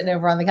 Oh, he's sitting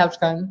over on the couch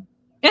going.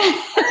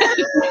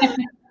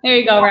 There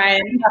you go,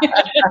 Ryan.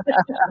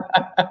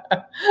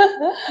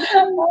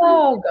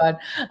 Oh God.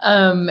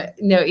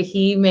 No,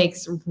 he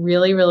makes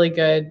really, really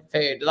good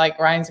food. Like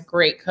Ryan's a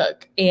great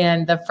cook.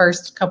 And the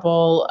first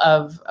couple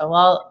of,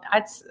 well,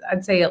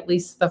 I'd say at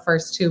least the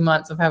first 2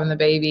 months of having the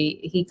baby,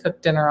 he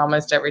cooked dinner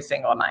almost every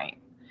single night.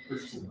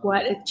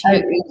 What a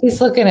treat. He's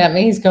looking at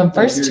me. He's going,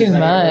 first 2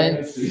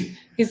 months.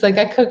 He's like,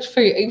 I cooked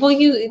for you. Well,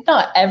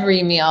 not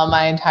every meal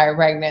my entire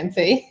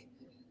pregnancy.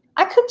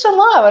 I cooked a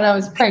lot when I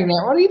was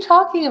pregnant. What are you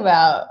talking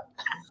about?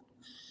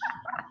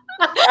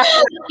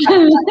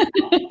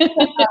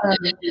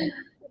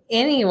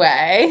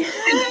 Anyway,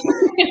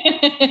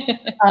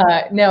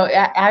 no,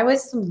 I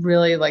was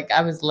really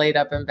I was laid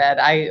up in bed.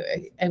 I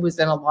was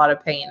in a lot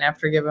of pain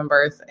after giving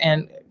birth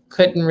and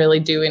couldn't really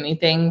do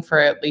anything for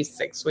at least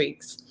 6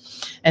 weeks.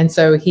 And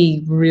so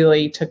he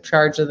really took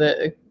charge of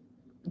the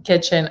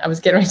kitchen. I was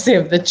getting ready to say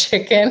of the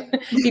chicken.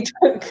 He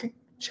took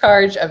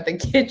charge of the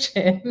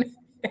kitchen.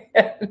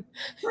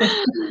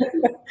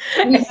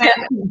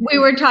 We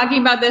were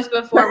talking about this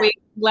before we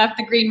left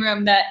the green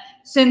room, that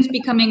since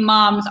becoming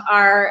moms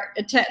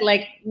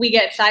we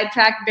get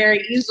sidetracked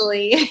very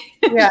easily.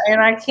 Yeah,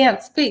 and I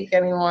can't speak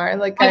anymore.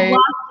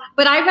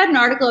 But I read an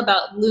article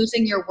about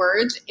losing your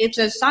words. It's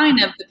a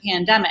sign of the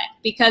pandemic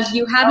because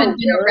you haven't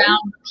been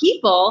around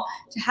people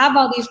to have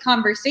all these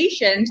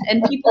conversations,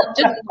 and people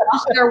just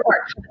lost their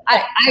words.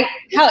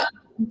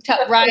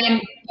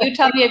 Ryan, you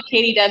tell me if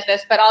Katie does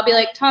this, but I'll be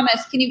like,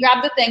 Thomas, can you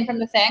grab the thing from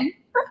the thing?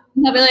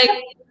 And he'll be like,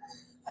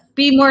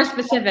 Be more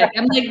specific.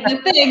 I'm like, the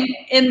thing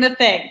in the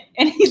thing.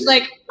 And he's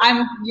like,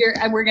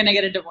 we're going to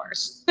get a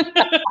divorce.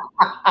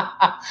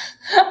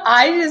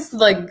 I just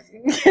like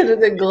get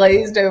the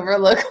glazed over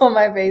look on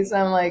my face.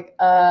 And I'm like,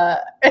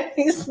 and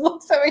he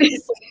looks at me,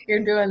 he's like,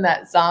 you're doing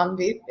that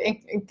zombie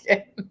thing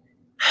again.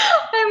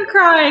 I'm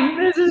crying.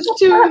 This is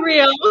too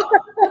real.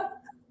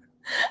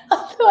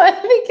 Although I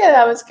think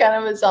I was kind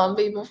of a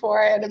zombie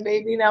before I had a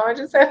baby. Now I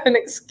just have an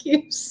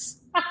excuse.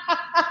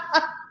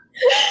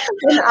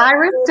 And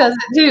Iris does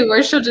it too,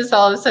 where she'll just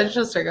all of a sudden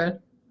she'll start going.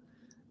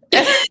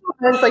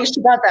 It's like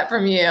she got that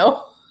from you.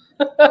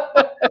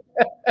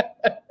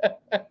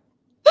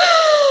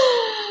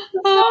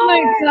 Oh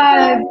my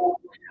God.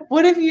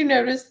 What have you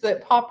noticed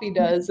that Poppy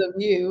does of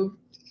you?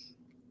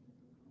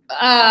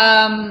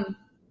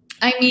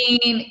 I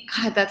mean,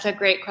 God, that's a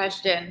great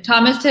question.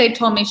 Thomas today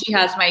told me she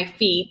has my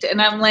feet,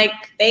 and I'm like,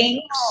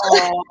 thanks.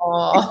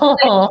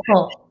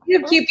 Oh. You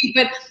have cute feet,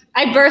 but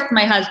I birthed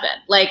my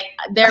husband. Like,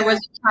 there was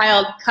a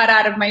child cut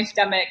out of my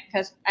stomach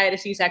because I had a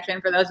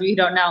C-section, for those of you who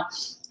don't know.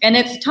 And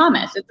it's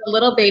Thomas. It's a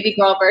little baby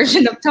girl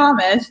version of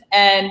Thomas.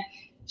 And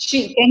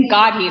thank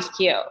God he's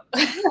cute.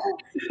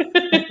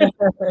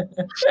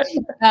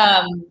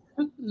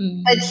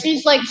 But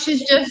she's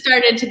just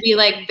started to be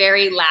like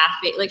very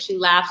laughing. Like, she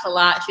laughs a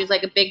lot. She's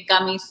like a big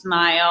gummy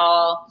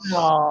smile.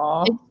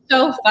 Aww. It's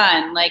so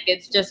fun. Like,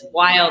 it's just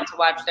wild to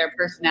watch their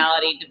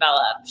personality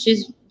develop.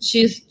 She's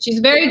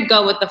very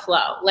go with the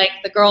flow. Like,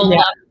 the girl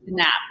loves to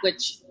nap,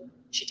 which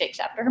she takes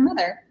after her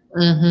mother.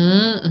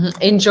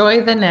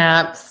 Enjoy the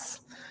naps.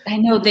 I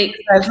know as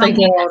they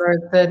get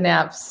older, the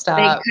naps stop.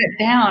 They cut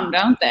down,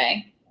 don't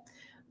they?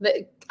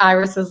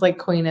 Iris is like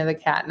queen of the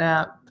cat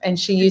nap, and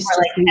she used to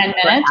like 10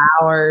 minutes,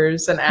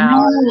 hours and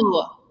hours.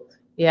 No.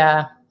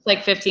 Yeah, it's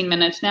like 15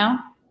 minutes now.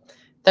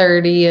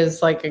 30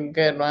 is like a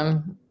good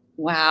one.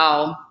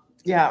 Wow.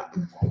 Yeah.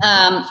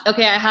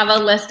 Okay, I have a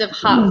list of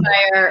hot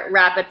fire,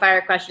 rapid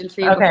fire questions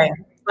for you. Okay.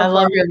 I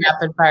love your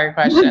rapid fire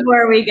questions.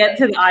 Before we get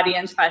to the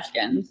audience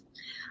questions.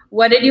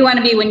 What did you want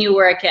to be when you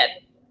were a kid?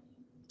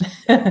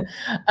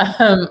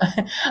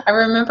 I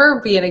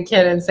remember being a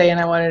kid and saying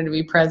I wanted to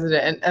be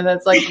president, and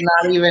that's like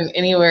not even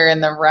anywhere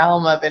in the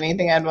realm of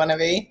anything I'd want to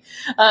be.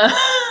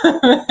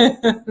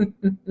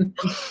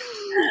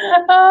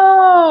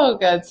 Oh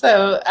God!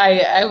 So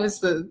I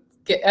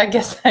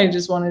guess I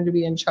just wanted to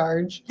be in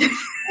charge.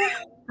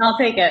 I'll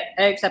take it.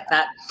 I accept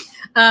that.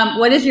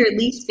 What is your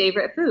least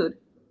favorite food?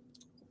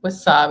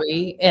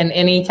 Wasabi and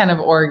any kind of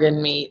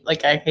organ meat.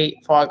 Like, I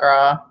hate foie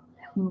gras.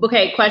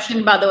 Okay, question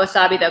about the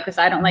wasabi though, because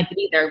I don't like it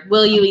either.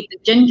 Will you eat the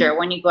ginger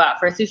when you go out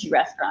for a sushi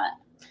restaurant?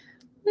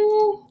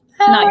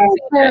 Not your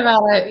favorite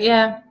about it.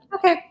 Yeah.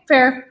 Okay,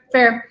 fair.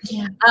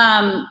 Yeah.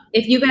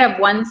 If you could have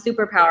one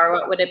superpower,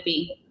 what would it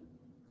be?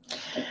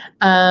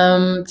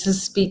 To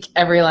speak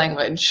every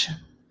language.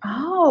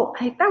 Oh,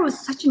 that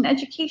was such an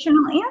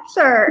educational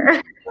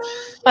answer.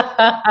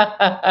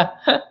 I'd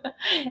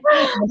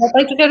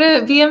like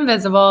to be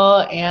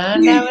invisible,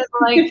 and I would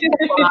like to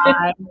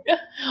fly.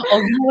 Oh,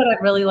 you know what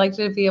I'd really like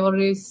to be able to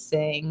do?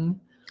 Sing.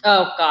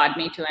 Oh God,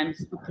 me too. I'm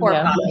poor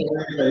Poppy.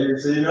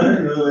 So you know,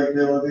 I'd really like to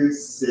be able to do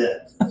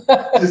sit.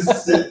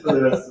 Just sit for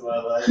the rest of my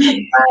life.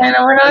 I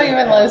know, we're not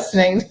even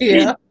listening to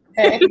you.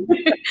 Okay.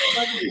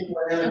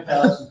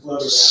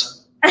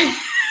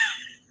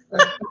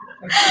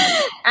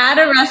 At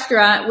a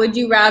restaurant, would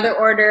you rather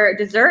order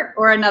dessert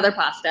or another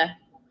pasta?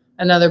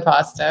 Another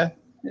pasta.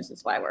 This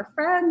is why we're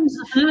friends.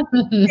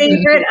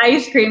 Favorite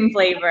ice cream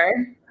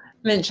flavor?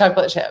 Mint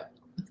chocolate chip.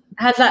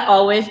 Has that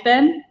always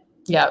been?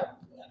 Yep.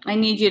 I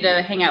need you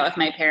to hang out with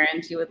my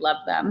parents. You would love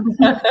them.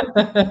 Yeah,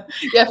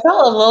 I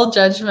felt a little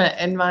judgment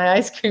in my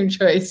ice cream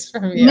choice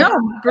from you. No,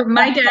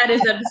 my dad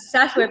is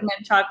obsessed with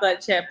mint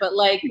chocolate chip, but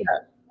like,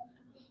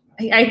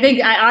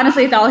 I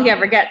honestly thought all he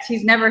ever gets.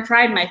 He's never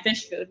tried my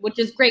fish food, which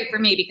is great for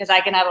me because I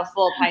can have a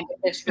full pint of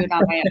fish food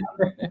on my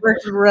own. It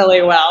works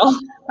really well.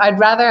 I'd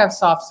rather have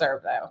soft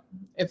serve though.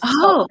 If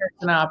soft serve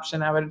is an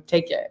option, I would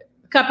take it.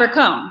 Cup or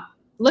cone?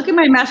 Look at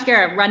my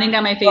mascara running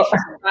down my face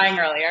from crying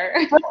earlier.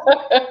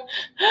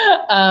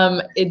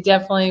 It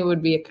definitely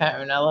would be a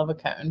cone. I love a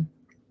cone.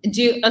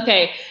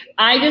 Okay,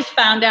 I just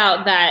found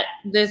out that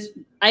this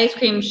ice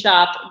cream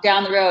shop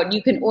down the road,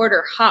 you can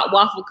order hot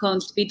waffle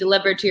cones to be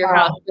delivered to your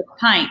house with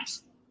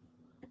pints.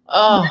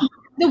 Oh,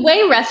 the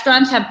way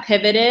restaurants have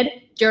pivoted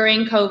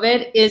during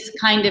COVID is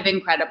kind of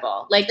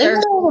incredible. Like, isn't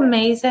it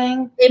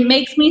amazing? It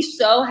makes me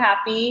so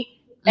happy.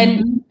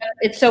 And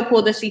it's so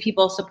cool to see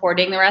people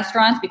supporting the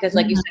restaurants because,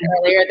 like you said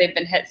earlier, they've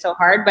been hit so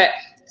hard. But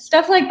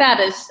stuff like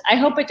that I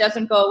hope it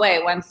doesn't go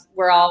away once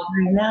we're all.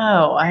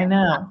 I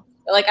know.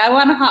 Like, I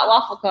want a hot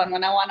waffle cone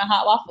when I want a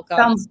hot waffle cone.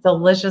 Sounds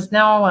delicious.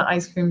 Now I want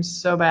ice cream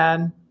so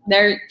bad.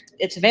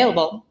 It's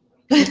available.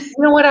 You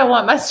know what I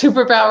want my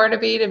superpower to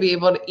be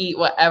able to eat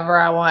whatever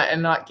I want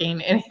and not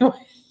gain any weight.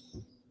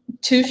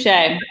 Touche.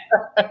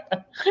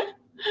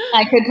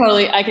 I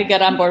could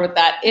get on board with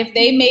that. If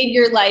they made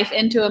your life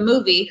into a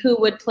movie, who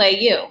would play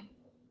you?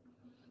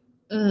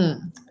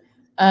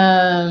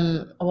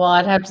 Well,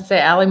 I'd have to say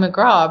Ally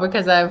McGraw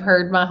because I've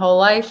heard my whole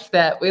life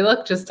that we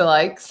look just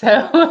alike.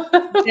 So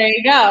there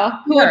you go.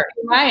 Who would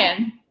be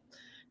Ryan?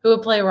 Who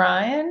would play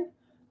Ryan?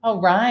 Oh,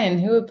 Ryan.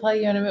 Who would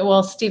play you in a movie?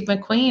 Well, Steve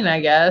McQueen, I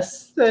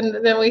guess.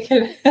 Then we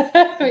could.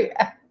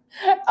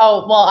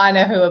 Oh, well, I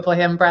know who would play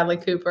him, Bradley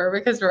Cooper,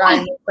 because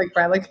Ryan looks like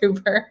Bradley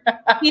Cooper.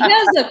 He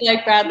does look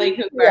like Bradley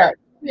Cooper.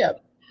 Yeah.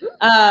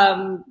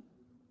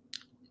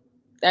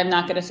 I'm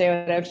not going to say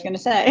what I was going to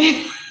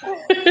say.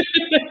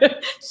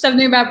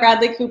 Something about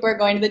Bradley Cooper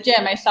going to the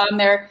gym. I saw him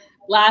there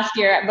last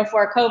year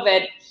before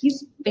COVID.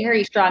 He's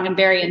very strong and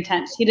very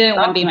intense. He didn't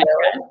want to be my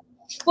friend.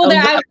 Well,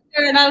 I was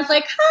there and I was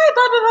like, hi,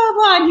 blah, blah, blah,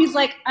 blah. And he's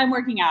like, I'm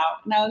working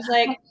out. And I was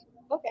like,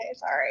 okay,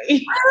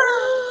 sorry.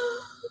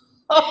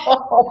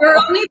 There were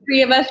only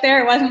 3 of us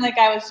there. It wasn't like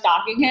I was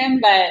stalking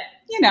him, but,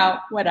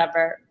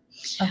 whatever.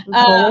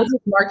 We'll just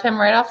mark him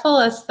right off the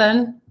list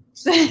then.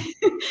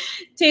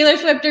 Taylor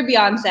Swift or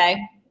Beyonce?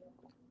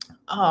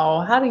 Oh,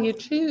 how do you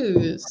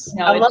choose?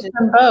 No, I love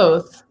them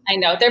both. I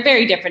know. They're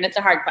very different. It's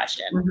a hard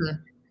question.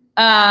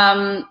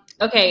 Mm-hmm.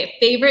 Okay.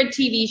 Favorite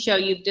TV show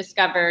you've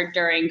discovered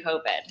during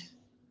COVID?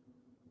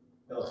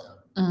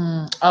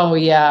 Oh,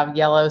 yeah.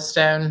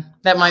 Yellowstone.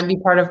 That might be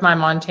part of my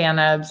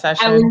Montana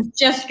obsession. I was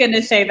just going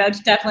to say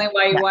that's definitely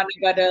why you want to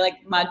go to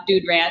like Mud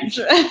Dude Ranch.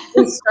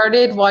 We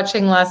started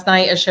watching last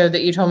night a show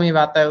that you told me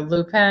about, though,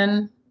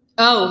 Lupin.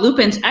 Oh,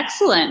 Lupin's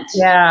excellent.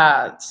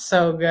 Yeah,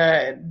 so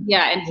good.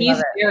 Yeah, and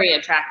he's very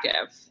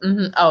attractive.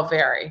 Mm-hmm. Oh,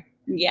 very.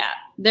 Yeah,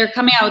 they're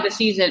coming out with a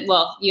season.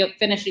 Well, you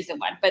finished season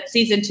 1, but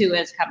season 2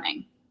 is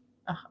coming.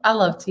 Oh, I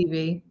love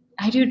TV.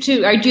 I do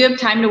too. Do you have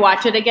time to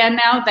watch it again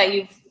now that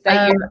your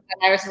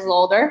Iris is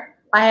older?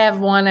 I have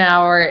 1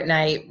 hour at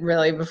night,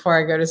 really, before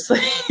I go to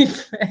sleep,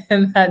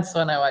 and that's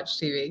when I watch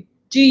TV.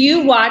 Do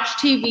you watch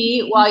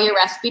TV while you're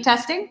recipe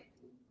testing?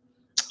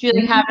 Do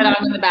you have it on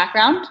in the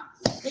background?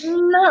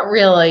 Not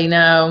really,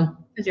 no.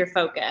 Because you're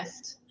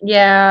focused.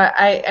 Yeah,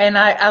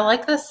 I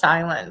like the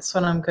silence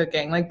when I'm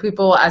cooking. Like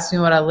people ask me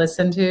what I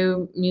listen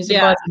to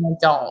music-wise, and I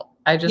don't.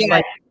 I just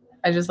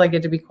like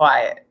it to be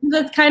quiet.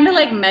 It's kind of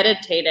like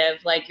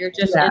meditative. Like you're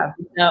just in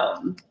the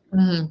zone.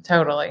 Mm-hmm,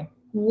 totally.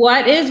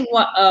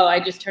 Oh, I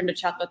just turned to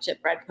chocolate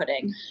chip bread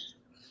pudding.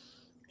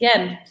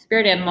 Again,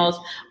 spirit animals.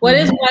 What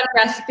is one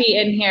recipe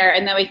in here,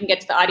 and then we can get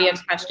to the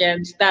audience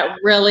questions, that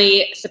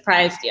really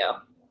surprised you?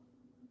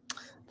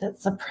 That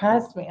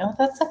surprised me. Oh,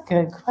 that's a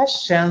good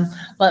question.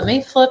 Let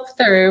me flip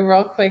through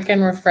real quick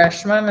and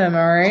refresh my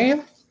memory.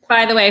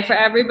 By the way, for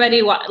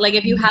everybody, like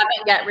if you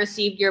haven't yet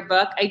received your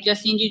book, I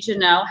just need you to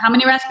know, how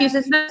many recipes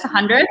is this?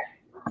 100?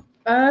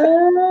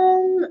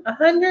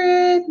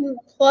 100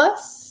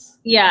 plus.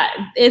 Yeah,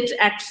 it's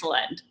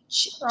excellent.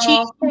 Cheese,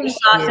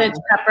 sausage,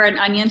 pepper, and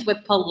onions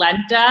with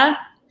polenta.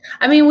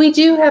 I mean, we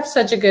do have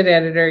such a good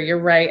editor. You're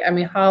right. I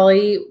mean,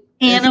 Holly.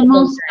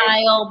 Animal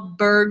style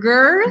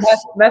burgers.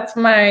 That's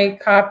my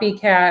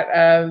copycat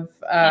of.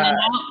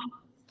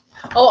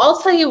 I'll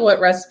tell you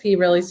what recipe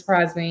really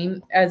surprised me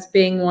as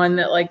being one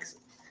that like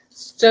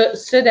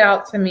stood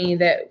out to me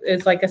that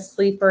is like a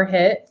sleeper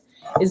hit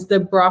is the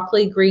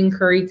broccoli green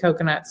curry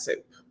coconut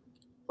soup.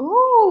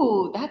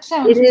 Ooh, that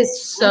sounds. It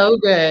is so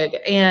good.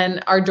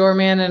 And our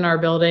doorman in our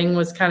building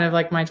was kind of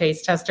like my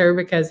taste tester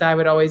because I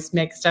would always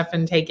make stuff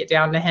and take it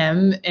down to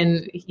him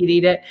and he'd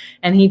eat it.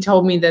 And he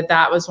told me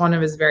that was one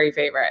of his very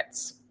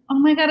favorites. Oh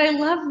my God, I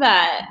love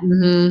that.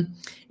 Mm-hmm.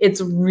 It's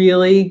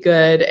really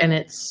good and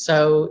it's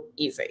so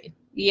easy.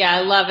 Yeah,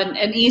 I love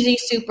an easy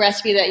soup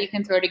recipe that you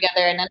can throw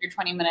together in under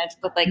 20 minutes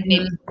with like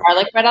maybe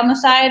garlic bread on the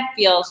side.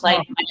 Feels like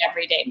my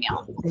everyday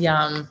meal.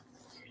 Yum.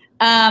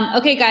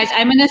 Okay, guys,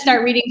 I'm going to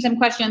start reading some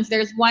questions.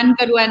 There's one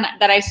good one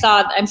that I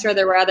saw. I'm sure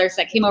there were others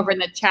that came over in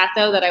the chat,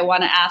 though, that I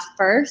want to ask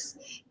first.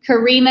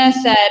 Karina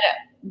said,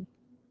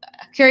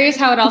 curious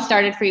how it all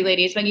started for you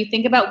ladies. When you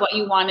think about what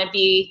you want to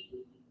be,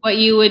 what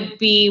you would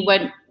be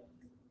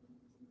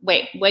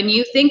when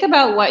you think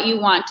about what you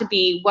want to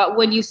be, what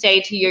would you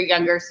say to your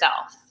younger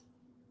self?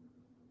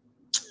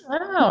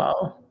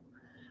 Oh,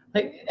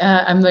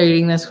 I'm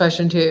reading this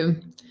question too.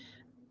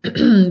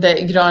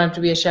 That you don't have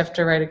to be a chef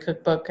to write a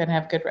cookbook and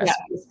have good recipes.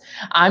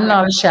 Yeah. I'm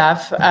not a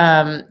chef.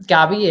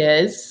 Gaby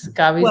is.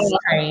 Gaby's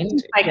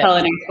trained. I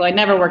culinary school. I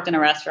never worked in a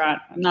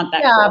restaurant. I'm not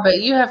that. Yeah, cool.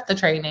 But you have the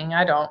training.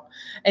 I don't.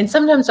 And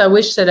sometimes I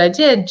wish that I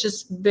did,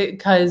 just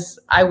because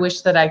I wish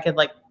that I could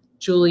like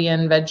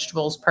julienne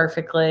vegetables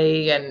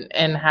perfectly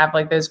and have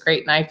like those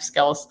great knife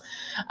skills.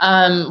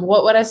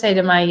 What would I say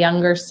to my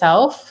younger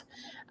self?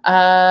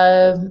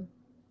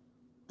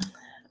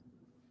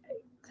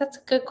 That's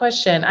a good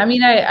question. I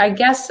mean, I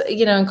guess,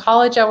 in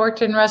college I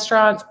worked in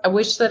restaurants. I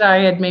wish that I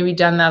had maybe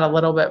done that a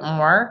little bit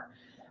more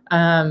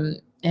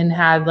and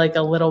had like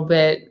a little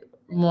bit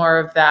more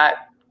of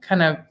that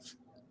kind of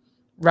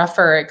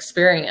rougher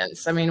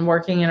experience. I mean,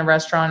 working in a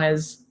restaurant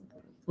is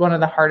one of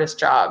the hardest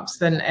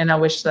jobs. And I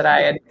wish that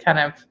I had kind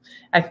of,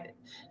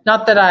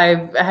 not that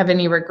I have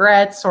any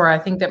regrets or I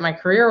think that my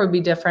career would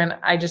be different.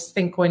 I just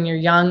think when you're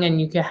young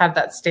and you can have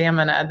that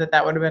stamina,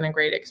 that would have been a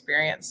great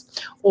experience.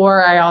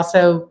 Or I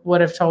also would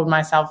have told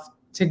myself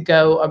to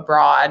go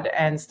abroad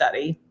and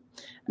study.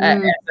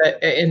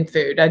 in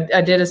food.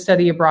 I did a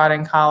study abroad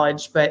in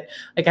college, but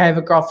like I have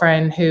a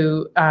girlfriend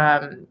who,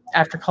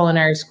 after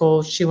culinary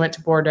school, she went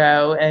to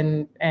Bordeaux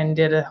and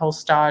did a whole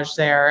stage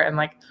there, and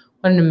like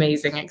what an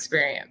amazing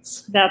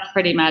experience. That's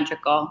pretty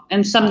magical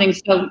and something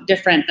so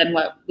different than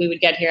what we would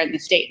get here in the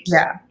States.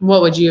 Yeah.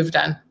 What would you have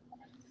done?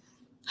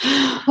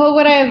 What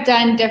would I have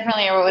done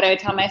differently, or what would I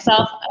tell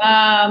myself?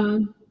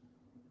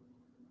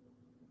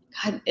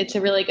 God, it's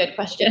a really good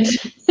question.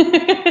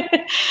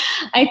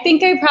 I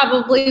think I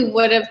probably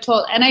would have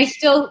told, and I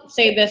still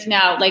say this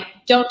now, like,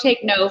 don't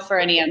take no for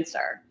any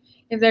answer.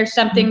 If there's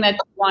something that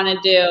you want to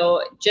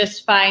do,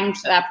 just find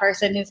that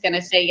person who's going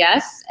to say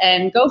yes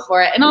and go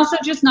for it. And also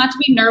just not to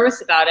be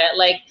nervous about it.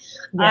 Like,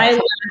 I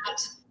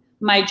left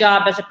my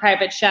job as a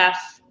private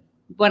chef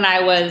when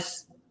I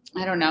was,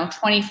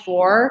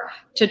 24,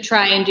 to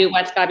try and do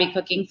What's Gaby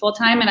Cooking full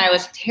time. And I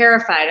was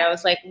terrified. I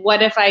was like,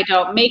 what if I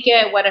don't make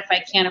it? What if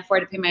I can't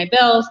afford to pay my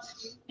bills?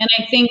 And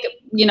I think,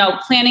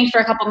 planning for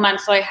a couple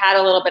months so I had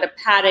a little bit of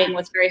padding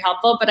was very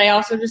helpful. But I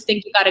also just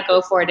think you got to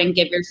go for it and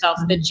give yourself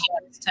the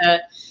chance to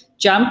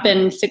jump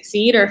and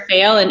succeed or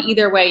fail. And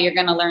either way, you're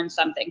going to learn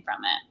something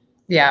from it.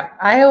 Yeah.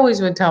 I always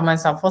would tell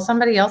myself, well,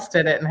 somebody else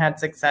did it and had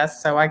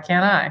success, so why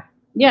can't I?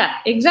 Yeah,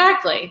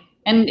 exactly.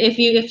 And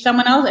if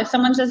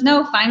someone says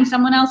no, find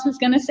someone else who's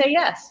going to say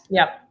yes.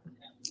 Yep.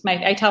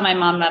 I tell my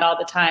mom that all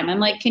the time. I'm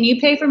like, can you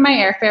pay for my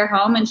airfare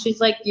home? And she's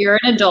like, you're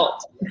an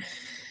adult.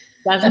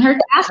 Doesn't hurt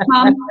to ask,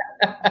 Mom.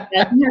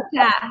 Doesn't hurt to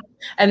ask.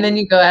 And then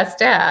you go ask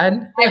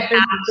Dad.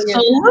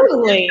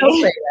 Absolutely.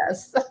 He'll say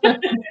yes.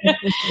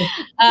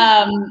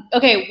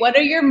 Okay, what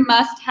are your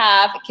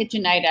must-have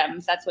kitchen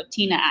items? That's what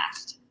Tina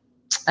asked.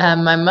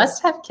 My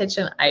must-have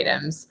kitchen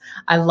items.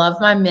 I love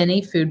my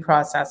mini food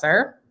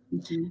processor.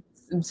 Mm-hmm.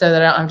 So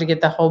that I don't have to get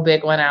the whole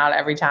big one out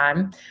every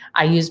time.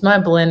 I use my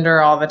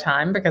blender all the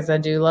time because I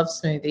do love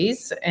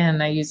smoothies,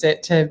 and I use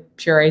it to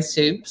puree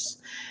soups.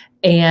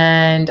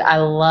 And I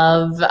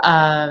love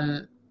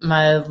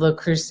my Le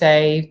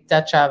Creuset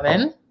Dutch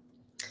oven.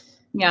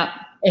 Yeah.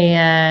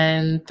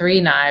 And 3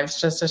 knives,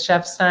 just a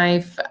chef's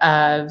knife,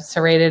 a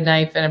serrated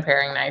knife, and a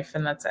paring knife,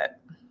 and that's it.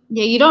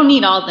 Yeah, you don't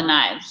need all the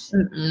knives.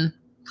 Mm-mm.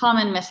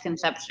 Common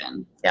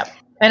misconception. Yep.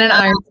 And an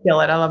iron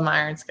skillet. I love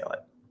my iron skillet.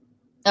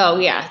 Oh,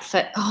 yeah.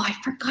 So, I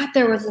forgot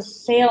there was a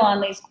sale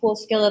on these cool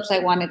skillets I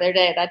wanted the other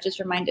day. That just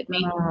reminded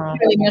me. I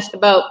really missed the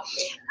boat.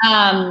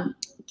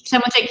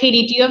 Someone said,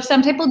 Katie, do you have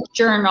some type of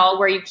journal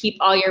where you keep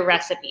all your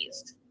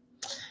recipes?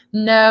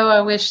 No, I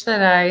wish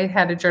that I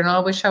had a journal. I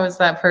wish I was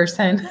that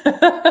person.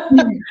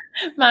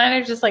 Mine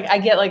are just like, I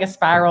get like a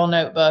spiral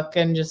notebook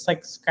and just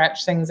like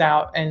scratch things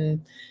out.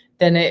 And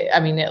then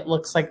it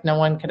looks like no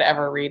one could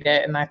ever read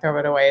it, and I throw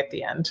it away at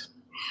the end.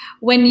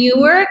 When you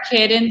were a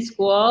kid in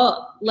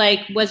school, like,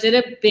 was it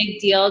a big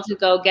deal to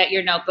go get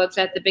your notebooks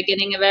at the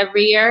beginning of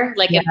every year?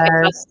 Like, yes.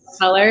 And pick up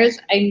colors?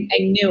 I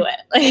knew it.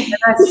 Like,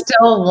 I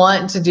still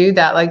want to do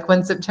that. Like,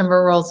 when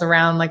September rolls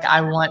around, like, I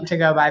want to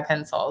go buy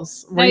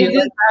pencils. Were you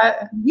like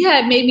that? Yeah,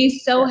 it made me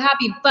so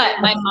happy. But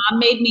my mom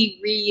made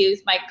me reuse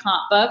my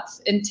comp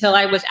books until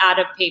I was out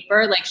of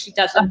paper. Like, she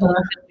doesn't believe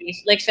in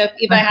me. Like, so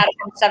if I had it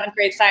from 7th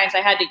grade science,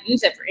 I had to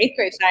use it for 8th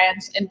grade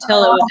science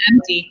until it was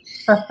empty.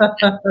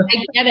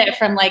 I get it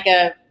from like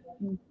a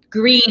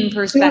green perspective.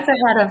 She was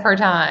ahead of her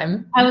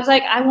time. I was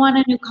like, I want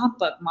a new comp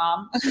book,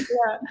 Mom.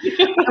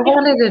 Yeah. I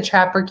wanted a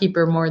Trapper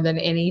Keeper more than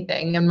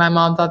anything, and my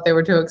mom thought they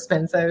were too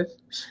expensive.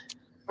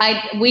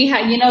 We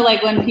had,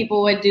 like when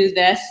people would do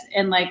this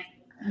and like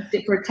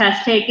for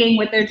test taking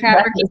with their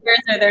Trapper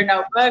Keepers or their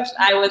notebooks,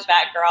 I was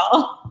that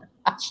girl.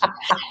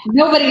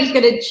 Nobody's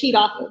gonna cheat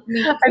off of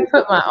me. I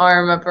put my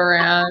arm up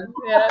around.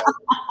 Yeah.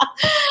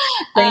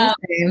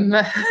 Same.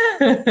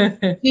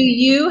 Do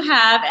you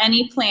have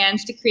any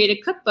plans to create a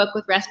cookbook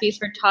with recipes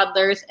for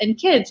toddlers and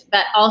kids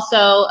that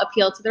also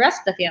appeal to the rest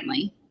of the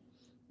family?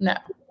 No.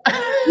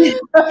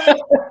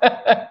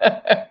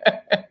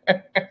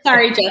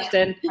 Sorry,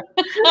 Justin.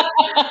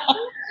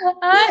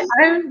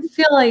 I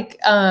feel like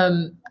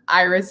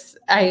Iris,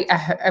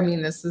 I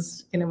mean, this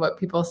is what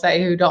people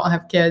say who don't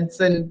have kids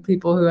and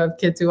people who have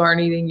kids who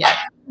aren't eating yet.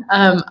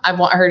 I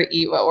want her to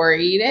eat what we're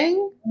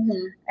eating,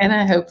 and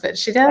I hope that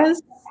she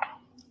does.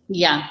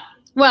 Yeah.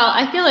 Well,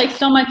 I feel like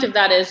so much of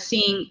that is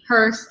seeing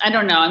her. I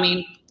don't know. I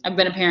mean, I've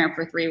been a parent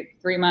for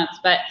three months,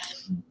 but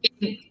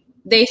if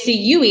they see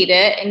you eat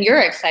it and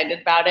you're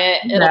excited about it,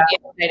 it'll be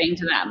exciting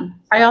to them.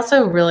 I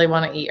also really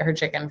want to eat her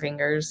chicken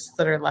fingers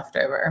that are left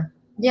over.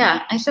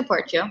 Yeah, I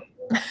support you.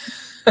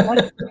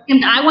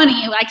 And I want to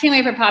eat. I can't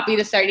wait for Poppy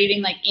to start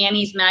eating like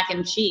Annie's mac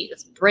and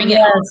cheese. Bring it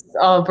on.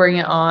 Oh, bring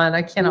it on.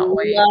 I cannot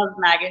wait. I love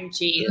mac and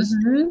cheese.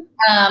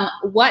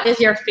 Mm-hmm. What is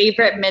your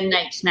favorite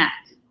midnight snack?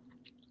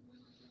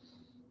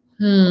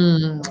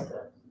 Yeah,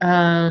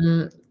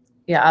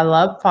 I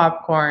love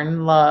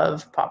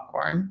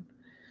popcorn.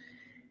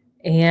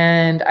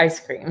 And ice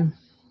cream.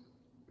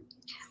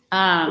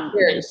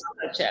 Chocolate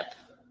chip.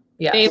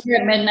 Yeah.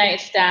 Favorite midnight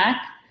snack?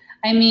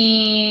 I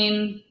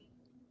mean,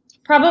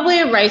 probably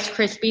a Rice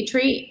Krispie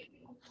treat.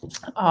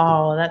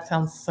 Oh, that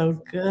sounds so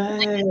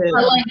good.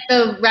 Like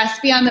the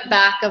recipe on the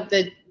back of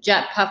the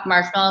jet puff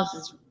marshmallows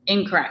is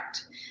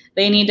incorrect.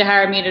 They need to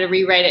hire me to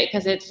rewrite it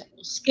because it's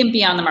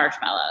skimpy on the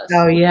marshmallows.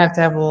 Oh, you have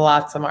to have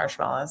lots of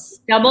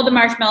marshmallows. Double the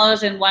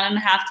marshmallows and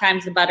 1.5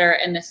 times the butter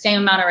and the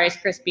same amount of Rice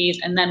Krispies,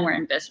 and then we're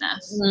in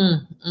business.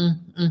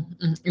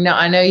 No,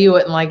 I know you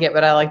wouldn't like it,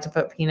 but I like to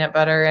put peanut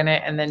butter in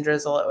it and then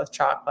drizzle it with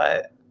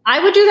chocolate.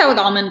 I would do that with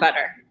almond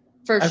butter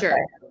for sure.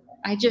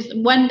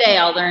 One day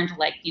I'll learn to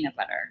like peanut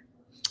butter.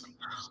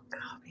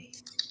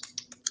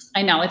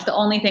 I know it's the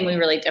only thing we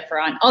really differ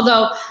on.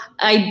 Although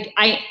I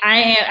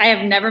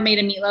have never made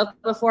a meatloaf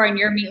before, and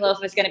your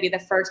meatloaf is going to be the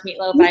first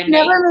meatloaf I make.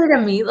 Never made a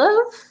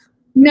meatloaf?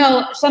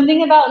 No,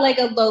 something about like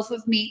a loaf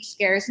of meat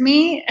scares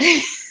me.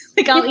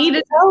 Like I'll eat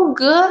it. So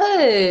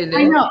good.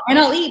 I know, and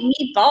I'll eat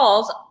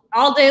meatballs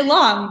all day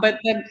long, but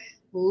the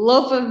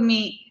loaf of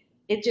meat,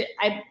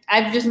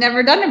 I've just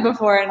never done it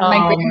before. And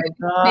my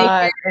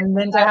God! And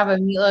then to have a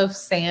meatloaf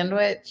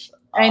sandwich.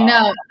 I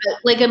know,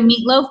 like a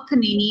meatloaf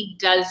panini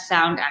does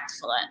sound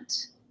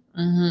excellent.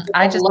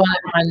 I just want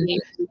it on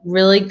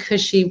really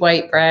cushy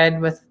white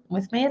bread with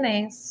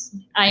mayonnaise.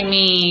 I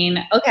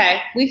mean, okay,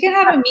 we can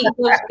have a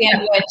meatloaf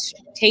sandwich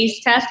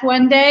taste test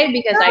one day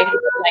because I would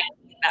like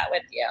to eat that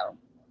with you.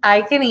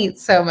 I can eat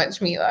so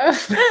much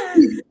meatloaf.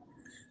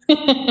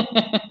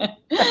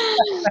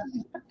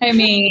 I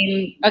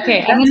mean,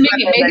 okay, I'm gonna make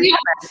it.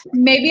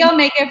 Maybe I'll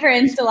make it for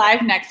Insta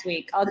Live next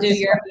week. I'll do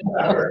your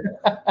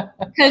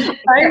because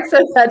I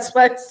said that's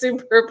my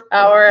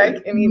superpower. I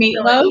can eat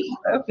meatloaf.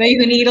 You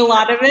can eat a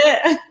lot of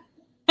it.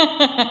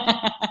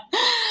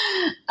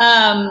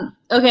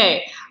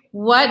 Okay,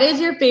 what is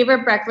your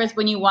favorite breakfast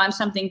when you want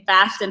something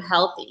fast and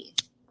healthy?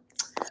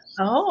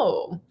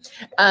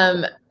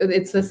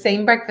 It's the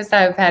same breakfast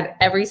I've had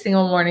every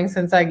single morning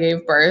since I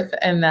gave birth,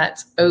 and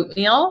that's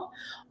oatmeal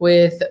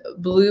with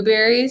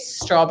blueberries,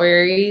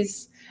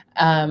 strawberries,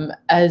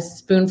 a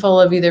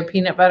spoonful of either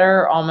peanut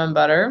butter or almond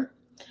butter,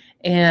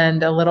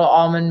 and a little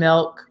almond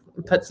milk.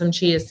 Put some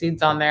chia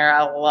seeds on there.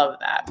 I love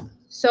that.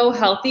 So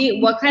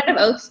healthy. What kind of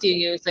oats do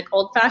you use? Like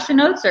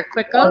old-fashioned oats or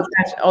quick oats?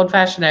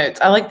 Old-fashioned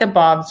oats. I like the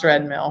Bob's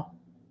Red Mill.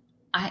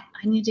 I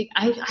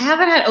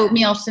haven't had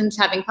oatmeal since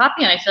having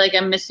Poppy, and I feel like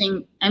I'm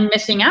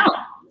missing out.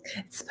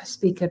 It's supposed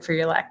to be good for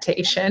your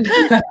lactation.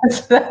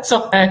 That's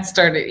why I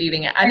started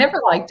eating it. I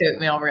never liked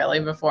oatmeal really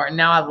before, and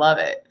now I love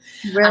it.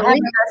 Really? I have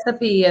a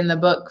recipe in the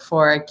book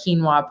for a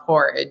quinoa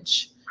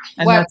porridge,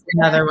 and that's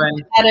another one.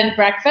 Is that in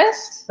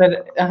breakfast?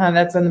 But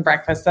that's in the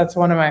breakfast. That's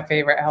one of my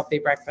favorite healthy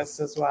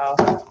breakfasts as well.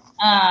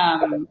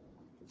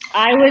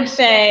 I would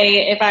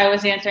say if I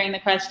was answering the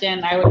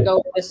question, I would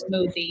go with a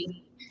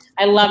smoothie.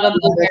 I love a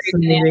blueberry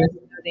banana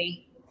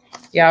smoothie.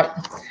 Yep.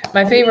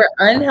 My favorite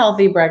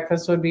unhealthy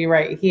breakfast would be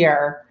right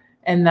here.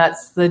 And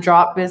that's the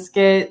drop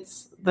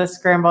biscuits, the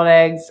scrambled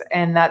eggs,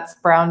 and that's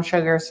brown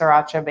sugar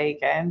sriracha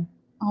bacon.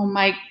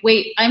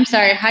 Wait, I'm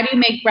sorry. How do you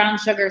make brown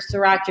sugar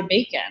sriracha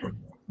bacon?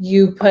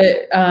 You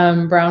put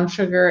brown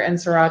sugar and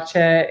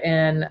sriracha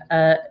in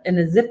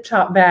a zip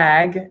top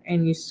bag,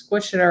 and you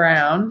squish it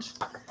around.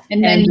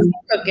 And then you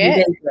cook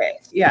it?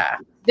 Yeah.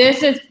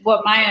 This is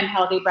what my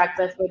unhealthy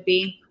breakfast would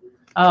be.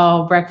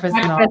 Oh, breakfast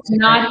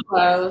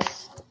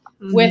nachos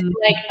with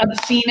like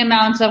obscene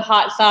amounts of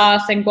hot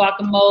sauce and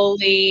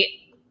guacamole.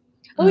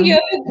 Oh, you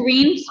have a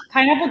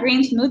pineapple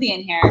green smoothie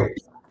in here.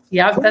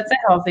 Yep, that's a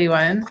healthy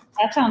one.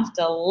 That sounds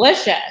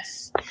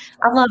delicious.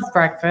 I love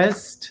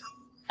breakfast.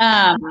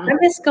 I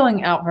miss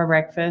going out for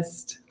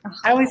breakfast.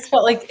 I always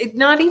felt like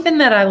not even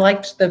that I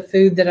liked the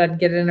food that I'd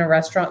get in a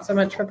restaurant so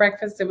much for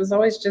breakfast. It was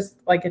always just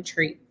like a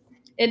treat.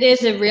 It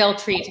is a real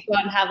treat to go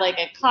out and have like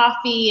a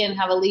coffee and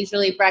have a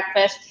leisurely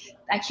breakfast.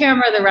 I can't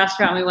remember the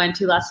restaurant we went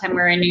to last time we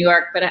were in New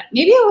York, but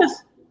maybe it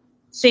was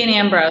St.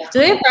 Ambrose. Do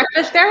they have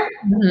breakfast there?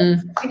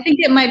 I think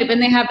it might have been.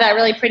 They have that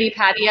really pretty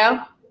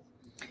patio.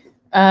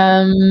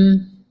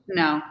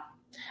 No.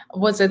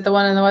 Was it the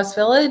one in the West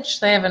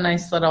Village? They have a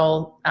nice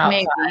little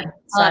outside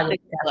side of the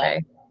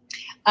cafe.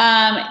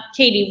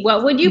 Katie,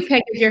 what would you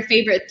pick as your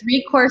favorite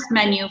 3-course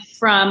menu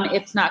from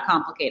It's Not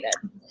Complicated?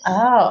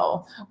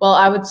 Oh, well,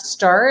 I would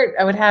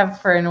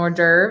have for an hors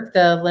d'oeuvre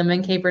the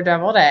lemon caper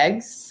deviled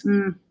eggs.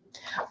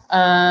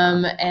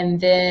 And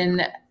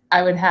then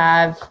I would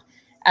have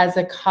as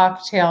a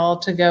cocktail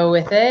to go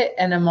with it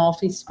an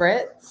Amalfi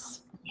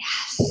Spritz.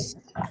 Yes.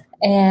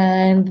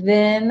 And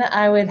then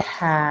I would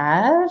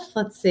have,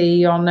 let's see,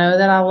 you all know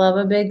that I love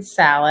a big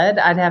salad.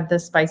 I'd have the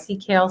spicy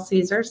kale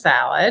Caesar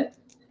salad.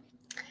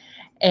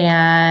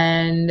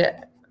 And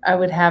I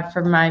would have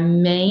for my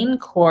main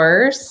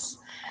course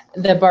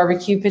the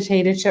barbecue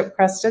potato chip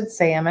crusted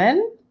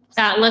salmon.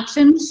 That looks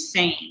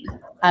insane.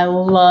 I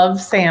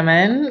love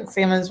salmon.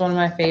 Salmon is one of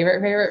my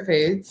favorite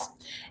foods.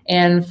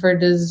 And for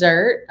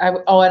dessert, and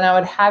I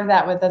would have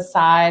that with a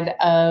side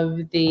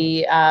of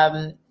the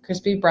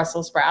crispy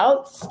Brussels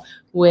sprouts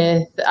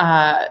with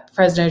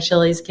Fresno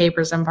chilies,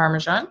 capers, and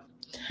Parmesan.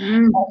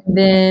 And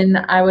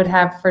then I would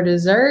have for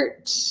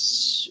dessert,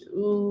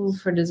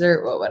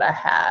 what would I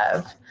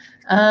have?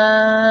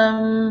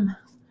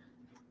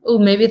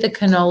 Maybe the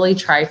cannoli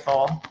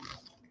trifle.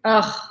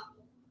 Ugh.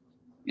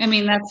 I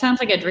mean, that sounds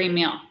like a dream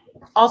meal.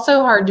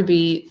 Also hard to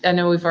beat. I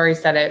know we've already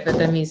said it, but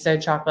the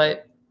miso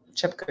chocolate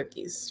chip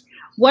cookies.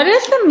 What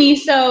does the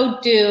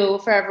miso do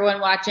for everyone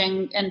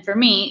watching and for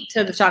me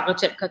to the chocolate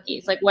chip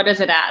cookies? Like, what does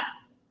it add?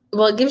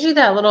 Well, it gives you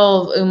that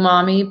little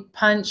umami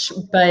punch,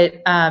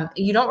 but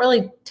you don't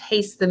really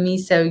taste the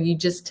miso. You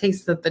just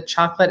taste that the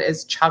chocolate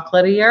is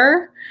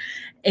chocolatier,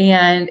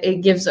 and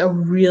it gives a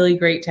really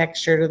great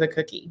texture to the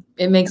cookie.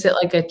 It makes it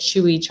like a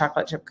chewy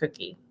chocolate chip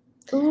cookie.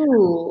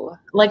 Ooh.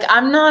 Like,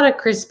 I'm not a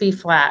crispy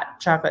flat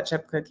chocolate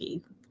chip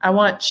cookie. I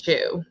want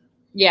chew.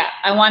 Yeah,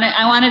 I want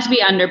it to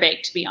be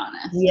underbaked, to be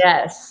honest.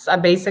 Yes, I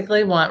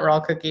basically want raw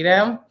cookie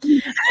dough.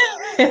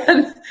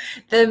 And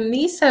the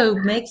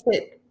miso makes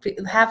it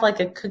have like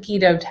a cookie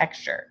dough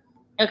texture.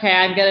 Okay,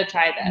 I'm gonna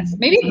try this.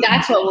 Maybe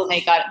that's what we'll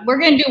make on. We're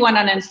gonna do one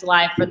on Insta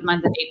Live for the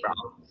month of April.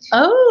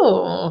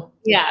 Oh,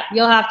 yeah,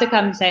 you'll have to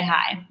come say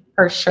hi.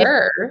 For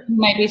sure. You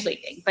might be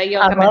sleeping, but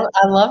you'll I come.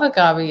 I love a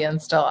Gaby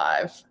Insta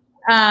Live.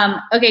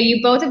 Okay, you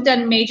both have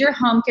done major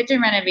home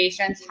kitchen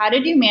renovations. How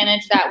did you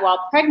manage that while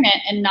pregnant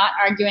and not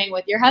arguing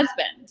with your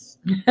husbands?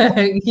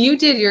 You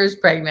did yours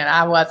pregnant.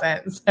 I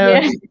wasn't.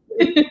 So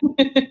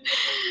yeah.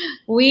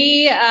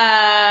 We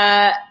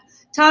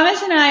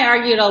Thomas and I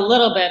argued a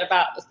little bit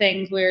about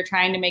things. We were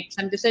trying to make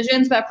some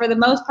decisions, but for the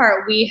most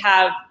part, we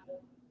have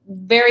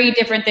very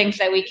different things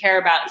that we care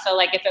about. So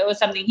like if it was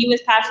something he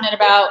was passionate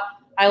about,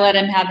 I let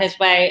him have his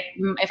way.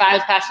 If I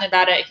was passionate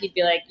about it, he'd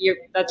be like,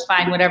 that's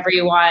fine, whatever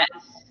you want.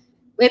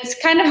 It's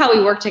kind of how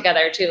we work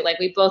together too. Like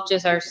we both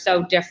just are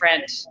so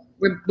different.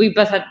 We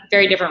both have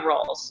very different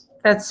roles.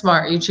 That's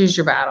smart. You choose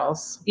your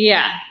battles.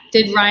 Yeah.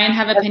 Did Ryan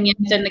have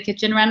opinions in the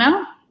kitchen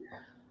reno?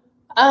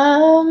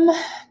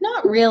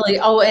 Not really.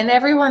 Oh, and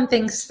everyone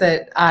thinks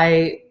that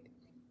I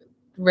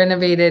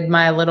renovated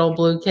my little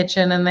blue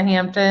kitchen in the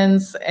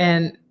Hamptons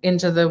and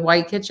into the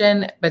white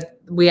kitchen, but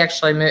we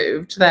actually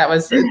moved. That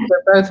was, they're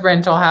both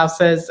rental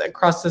houses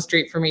across the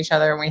street from each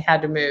other, and we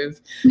had to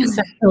move.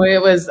 So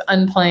it was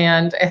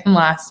unplanned and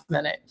last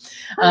minute.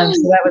 So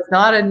that was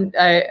not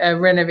a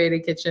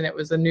renovated kitchen. It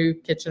was a new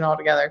kitchen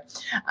altogether.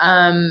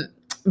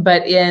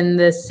 But in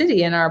the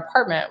city, in our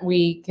apartment,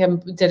 we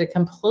did a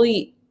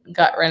complete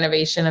gut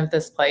renovation of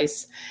this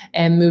place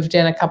and moved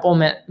in a couple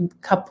months.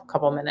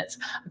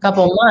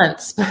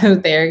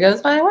 There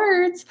goes my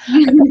words.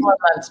 A couple of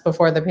months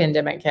before the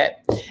pandemic hit.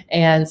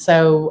 And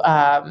so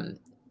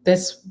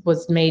this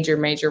was major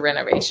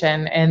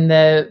renovation. And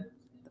the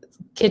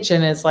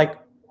kitchen is like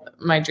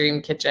my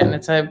dream kitchen.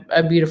 It's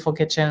a beautiful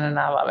kitchen and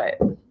I love it.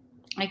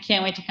 I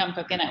can't wait to come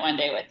cook in it one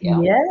day with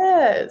you.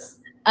 Yes.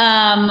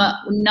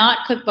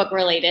 Not cookbook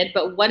related,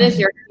 but what is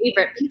your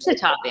favorite pizza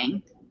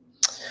topping?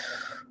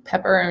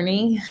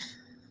 Pepperoni.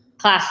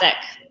 Classic.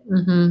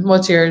 Mm-hmm.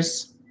 What's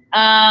yours?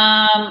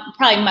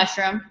 Probably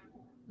mushroom.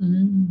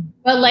 Mm.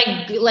 But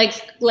like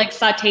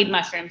sauteed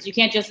mushrooms. You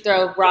can't just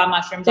throw raw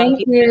mushrooms on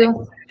pizza.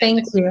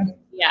 Thank you.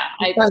 Yeah.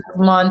 It's like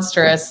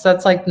monstrous.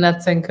 That's like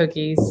nuts and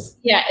cookies.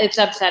 Yeah, it's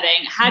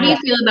upsetting. How do you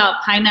feel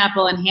about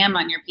pineapple and ham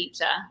on your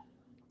pizza?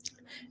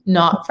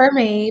 Not for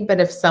me, but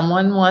if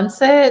someone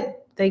wants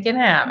it, they can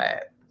have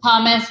it.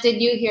 Thomas,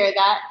 did you hear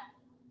that?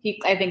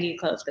 I think he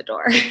closed the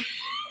door.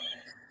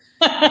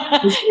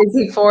 Is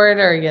he for it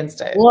or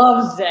against it?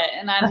 Loves it.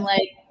 And I'm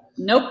like,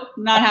 nope,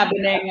 not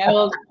happening.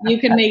 You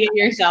can make it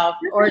yourself.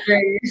 Order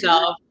it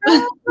yourself.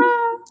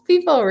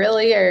 People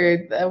really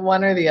are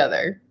one or the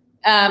other.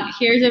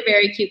 Here's a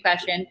very cute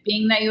question.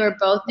 Being that you are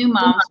both new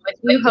moms, what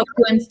do you hope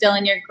to instill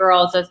in your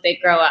girls as they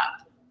grow up?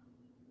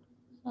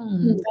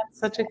 That's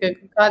such a good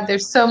God.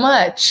 There's so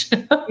much.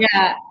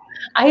 Yeah.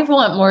 I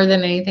want more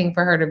than anything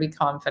for her to be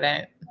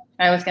confident.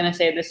 I was going to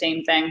say the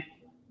same thing.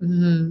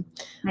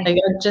 Mm-hmm. Like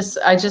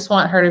I just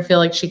want her to feel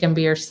like she can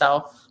be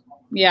herself.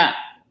 Yeah.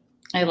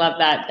 I love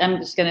that. I'm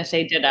just going to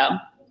say ditto.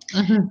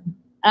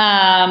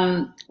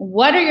 Mm-hmm.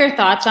 What are your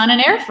thoughts on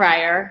an air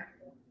fryer?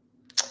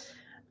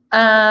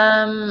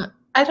 I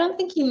don't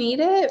think you need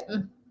it.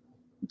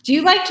 Do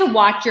you like to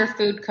watch your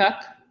food cook?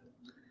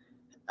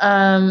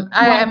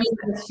 I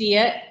mean, see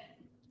it.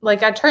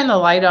 Like I turn the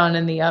light on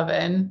in the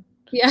oven.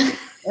 Yeah.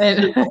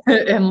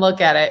 and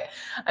look at it.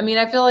 I mean,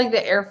 I feel like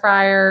the air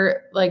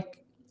fryer, like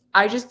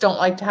I just don't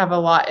like to have a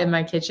lot in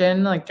my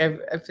kitchen. Like I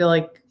feel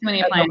like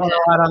I don't want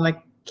a lot on the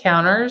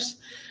counters.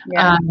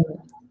 Yeah.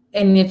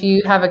 And if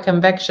you have a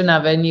convection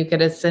oven, you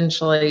could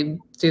essentially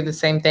do the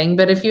same thing.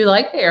 But if you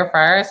like the air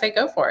fryer, I say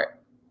go for it.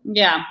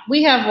 Yeah,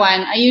 we have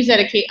one. I use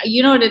it.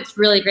 You know what it's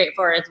really great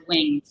for is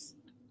wings.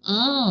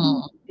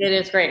 It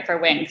is great for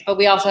wings, but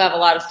we also have a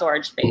lot of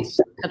storage space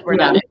because we're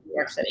not in New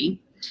York City.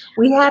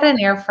 We had an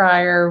air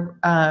fryer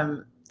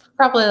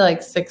probably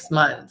like 6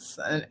 months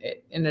and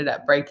it ended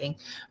up breaking.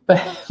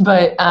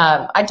 But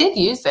I did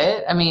use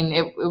it. I mean,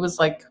 it was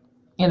like,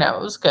 it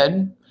was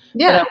good.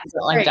 Yeah. But I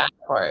wasn't like dying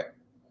for it.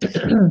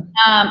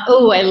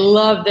 Oh, I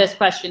love this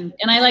question.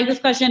 And I like this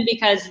question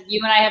because you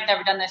and I have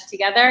never done this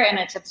together and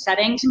it's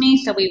upsetting to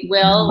me. So we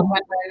will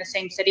when we're in the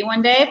same city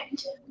one day.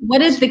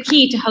 What is the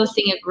key to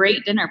hosting a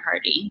great dinner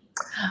party?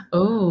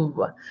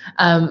 Oh,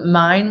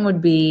 mine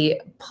would be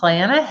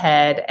plan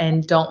ahead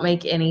and don't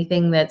make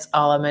anything that's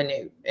a la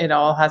minute. It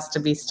all has to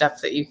be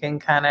stuff that you can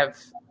kind of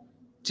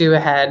do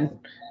ahead.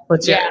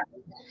 What's your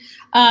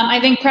I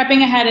think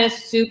prepping ahead is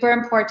super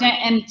important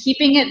and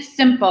keeping it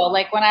simple.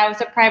 Like when I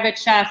was a private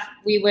chef,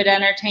 we would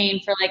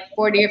entertain for like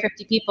 40 or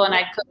 50 people and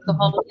I'd cook the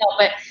whole meal,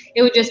 but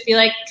it would just be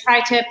like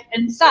tri-tip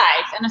and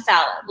sides and a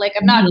salad. Like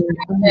I'm not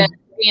trying to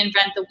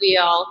reinvent the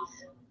wheel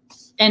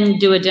and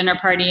do a dinner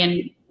party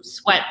and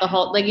sweat the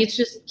whole, like it's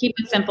just keep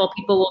it simple.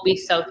 People will be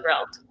so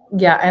thrilled.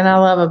 Yeah. And I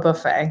love a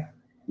buffet.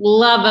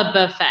 Love a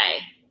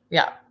buffet.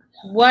 Yeah.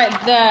 What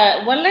did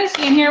I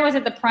see in here? Was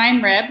it the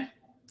prime rib?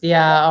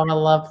 Yeah, I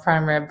love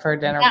prime rib for a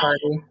dinner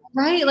party.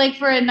 Right, like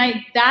for a night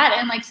that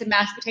and like some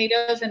mashed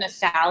potatoes and a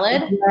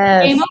salad.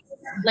 Yes.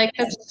 Like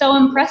that's so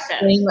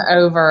impressive. Game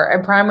over.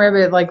 A prime rib,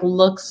 it like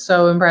looks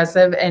so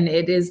impressive and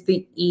it is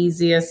the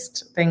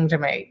easiest thing to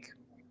make.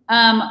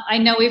 I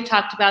know we've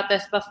talked about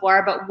this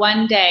before, but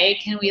one day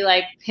can we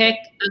like pick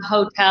a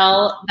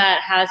hotel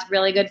that has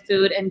really good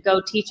food and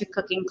go teach a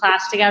cooking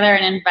class together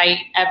and invite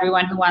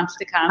everyone who wants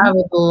to come? I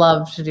would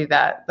love to do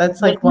that.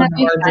 That's like one of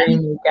our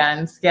dream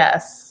weekends.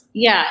 Yes.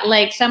 Yeah,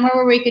 like somewhere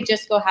where we could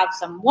just go have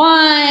some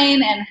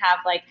wine and have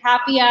like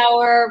happy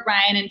hour.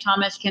 Ryan and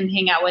Thomas can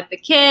hang out with the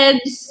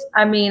kids.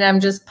 I mean, I'm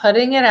just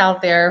putting it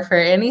out there for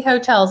any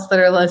hotels that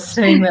are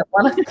listening that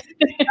want to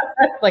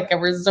like a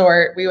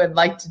resort. We would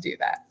like to do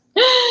that.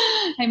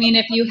 I mean,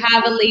 if you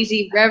have a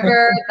lazy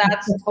river,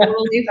 that's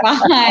totally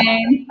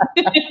fine.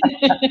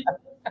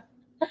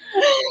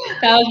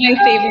 That was my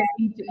favorite.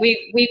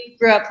 We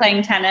grew up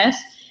playing tennis.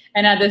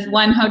 And at this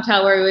one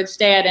hotel where we would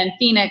stay at in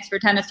Phoenix for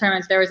tennis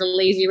tournaments, there was a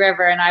lazy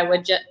river, and I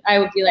would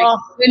be like,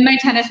 win my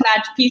tennis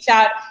match, peace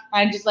out.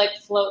 I'd just like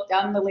float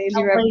down the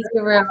lazy river. Lazy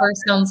river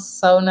sounds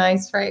so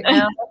nice right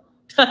now.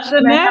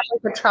 Doesn't it? Have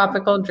like a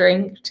tropical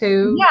drink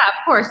too. Yeah,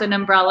 of course, an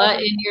umbrella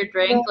in your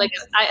drink, like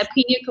a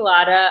pina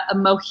colada, a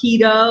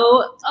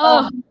mojito.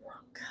 Oh.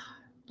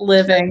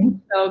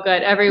 Living. So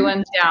good.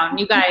 Everyone's down.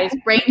 You guys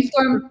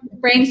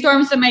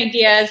brainstorm some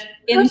ideas.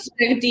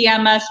 Instagram,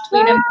 DM us,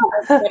 tweet them.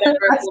 Whatever.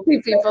 I see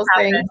people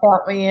saying,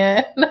 "Count me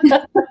in."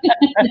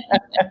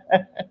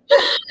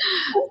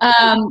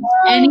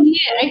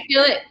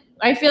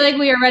 I feel like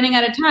we are running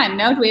out of time.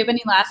 No, do we have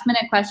any last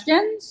minute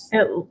questions?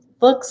 It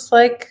looks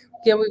like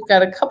we've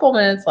got a couple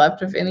minutes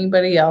left. If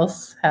anybody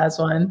else has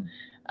one,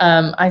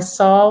 I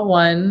saw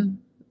one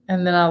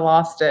and then I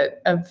lost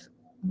it. Of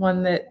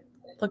one that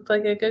looked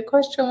like a good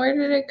question. Where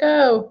did it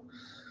go?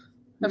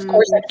 Of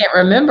course, I can't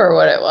remember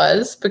what it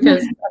was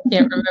because I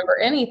can't remember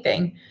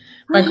anything.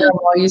 My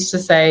grandma used to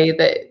say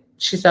that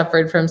she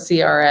suffered from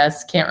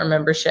CRS, can't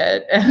remember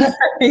shit.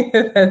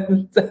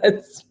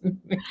 That's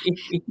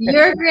me.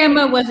 Your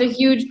grandma was a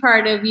huge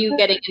part of you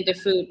getting into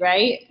food,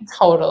 right?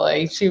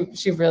 Totally.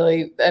 She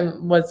really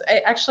was.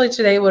 Actually,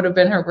 today would have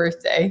been her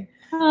birthday.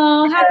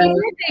 Oh, happy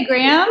birthday,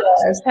 Graham.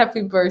 Yes,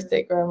 happy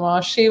birthday,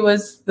 Grandma. She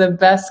was the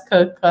best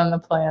cook on the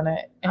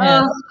planet.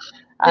 And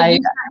did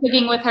you start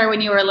cooking with her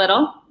when you were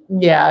little?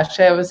 Yeah,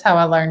 it was how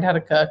I learned how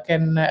to cook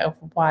and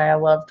why I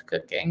loved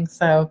cooking.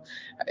 So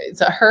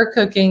it's her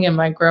cooking and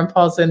my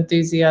grandpa's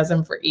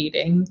enthusiasm for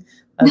eating.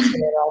 That's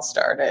where it all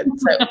started.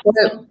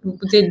 So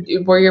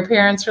were your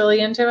parents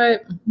really into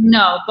it?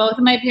 No, both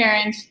of my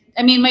parents.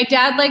 I mean, my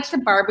dad likes to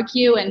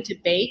barbecue and to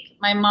bake.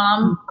 My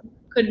mom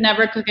could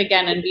never cook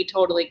again and be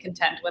totally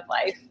content with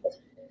life.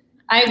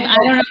 I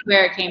don't know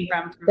where it came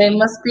from. They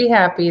must be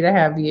happy to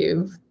have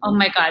you. Oh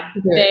my God.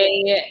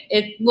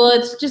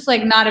 It's just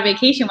like not a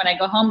vacation when I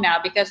go home now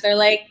because they're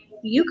like,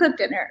 you cook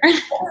dinner.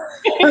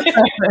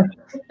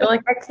 They're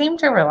like, I came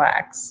to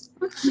relax.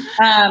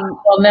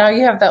 Well, now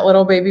you have that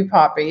little baby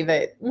Poppy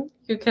that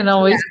you can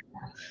always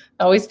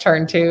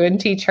turn to and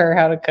teach her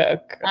how to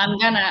cook.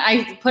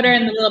 I put her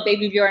in the little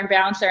baby Bjorn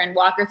bouncer and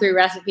walk her through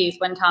recipes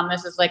when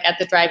Thomas is like at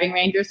the driving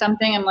range or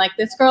something. I'm like,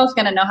 this girl's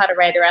going to know how to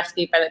write a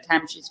recipe by the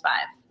time she's 5.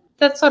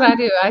 That's what I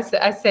do. I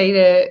say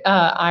to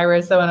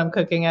Iris that when I'm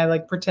cooking, I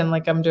like pretend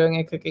like I'm doing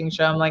a cooking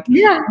show. I'm like,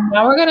 yeah,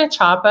 now we're going to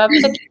chop up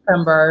the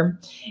cucumber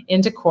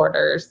into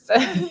quarters.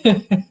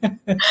 100%.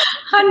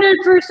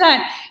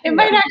 It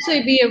might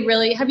actually be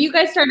have you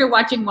guys started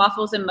watching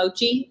Waffles and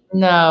Mochi?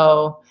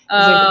 No.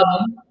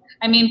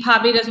 I mean,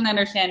 Poppy doesn't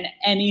understand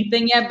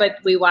anything yet, but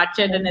we watch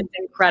it and it's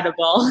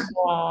incredible.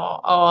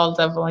 Oh, I'll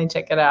definitely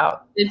check it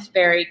out. It's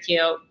very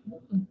cute.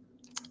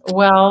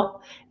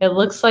 Well, it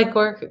looks like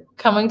we're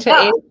coming to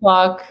 8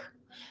 o'clock.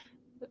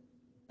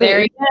 There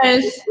it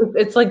is.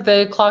 It's like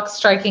the clock's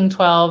striking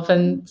 12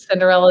 and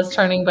Cinderella's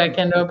turning back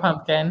into a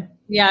pumpkin.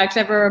 Yeah,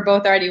 except for we're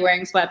both already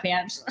wearing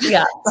sweatpants.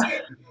 Yeah.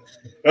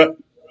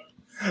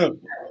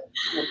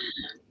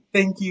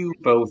 Thank you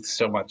both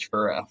so much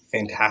for a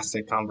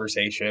fantastic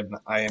conversation.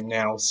 I am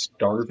now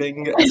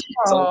starving as a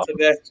result of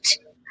it.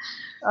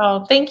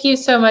 Oh, thank you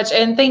so much.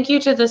 And thank you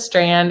to the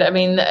Strand. I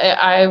mean,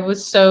 I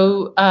was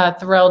so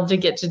thrilled to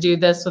get to do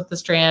this with the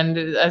Strand.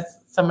 As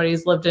somebody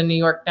who's lived in New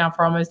York now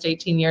for almost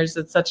 18 years,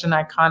 it's such an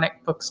iconic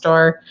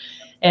bookstore.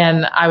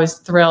 And I was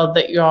thrilled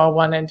that you all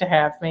wanted to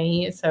have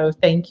me. So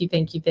thank you,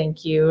 thank you,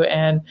 thank you.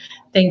 And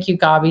thank you,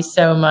 Gaby,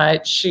 so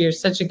much. You're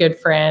such a good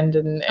friend.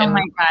 And oh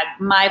my God,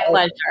 my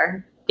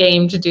pleasure.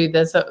 Game to do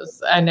this.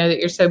 I know that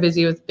you're so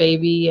busy with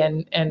baby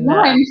and no,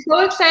 I'm so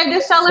excited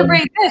to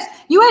celebrate this.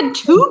 You had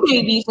 2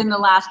 babies in the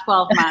last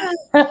 12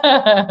 months.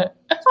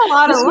 That's a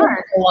lot of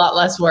work. A lot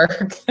less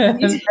work than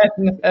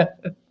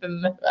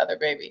the other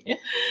baby.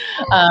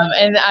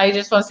 And I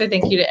just want to say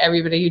thank you to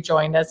everybody who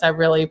joined us. I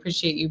really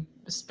appreciate you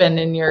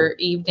spending your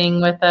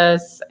evening with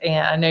us.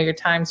 And I know your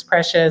time's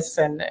precious,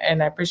 and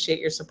I appreciate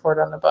your support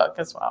on the book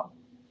as well.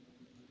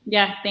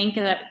 Yeah, thank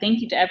you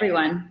to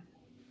everyone.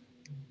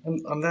 And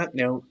on that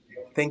note,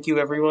 thank you,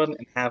 everyone,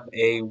 and have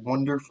a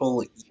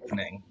wonderful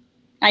evening.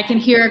 I can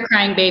hear a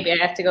crying baby. I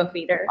have to go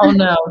feed her. Oh,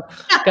 no.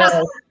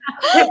 Go.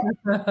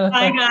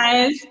 Bye,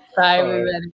 guys. Bye, everybody.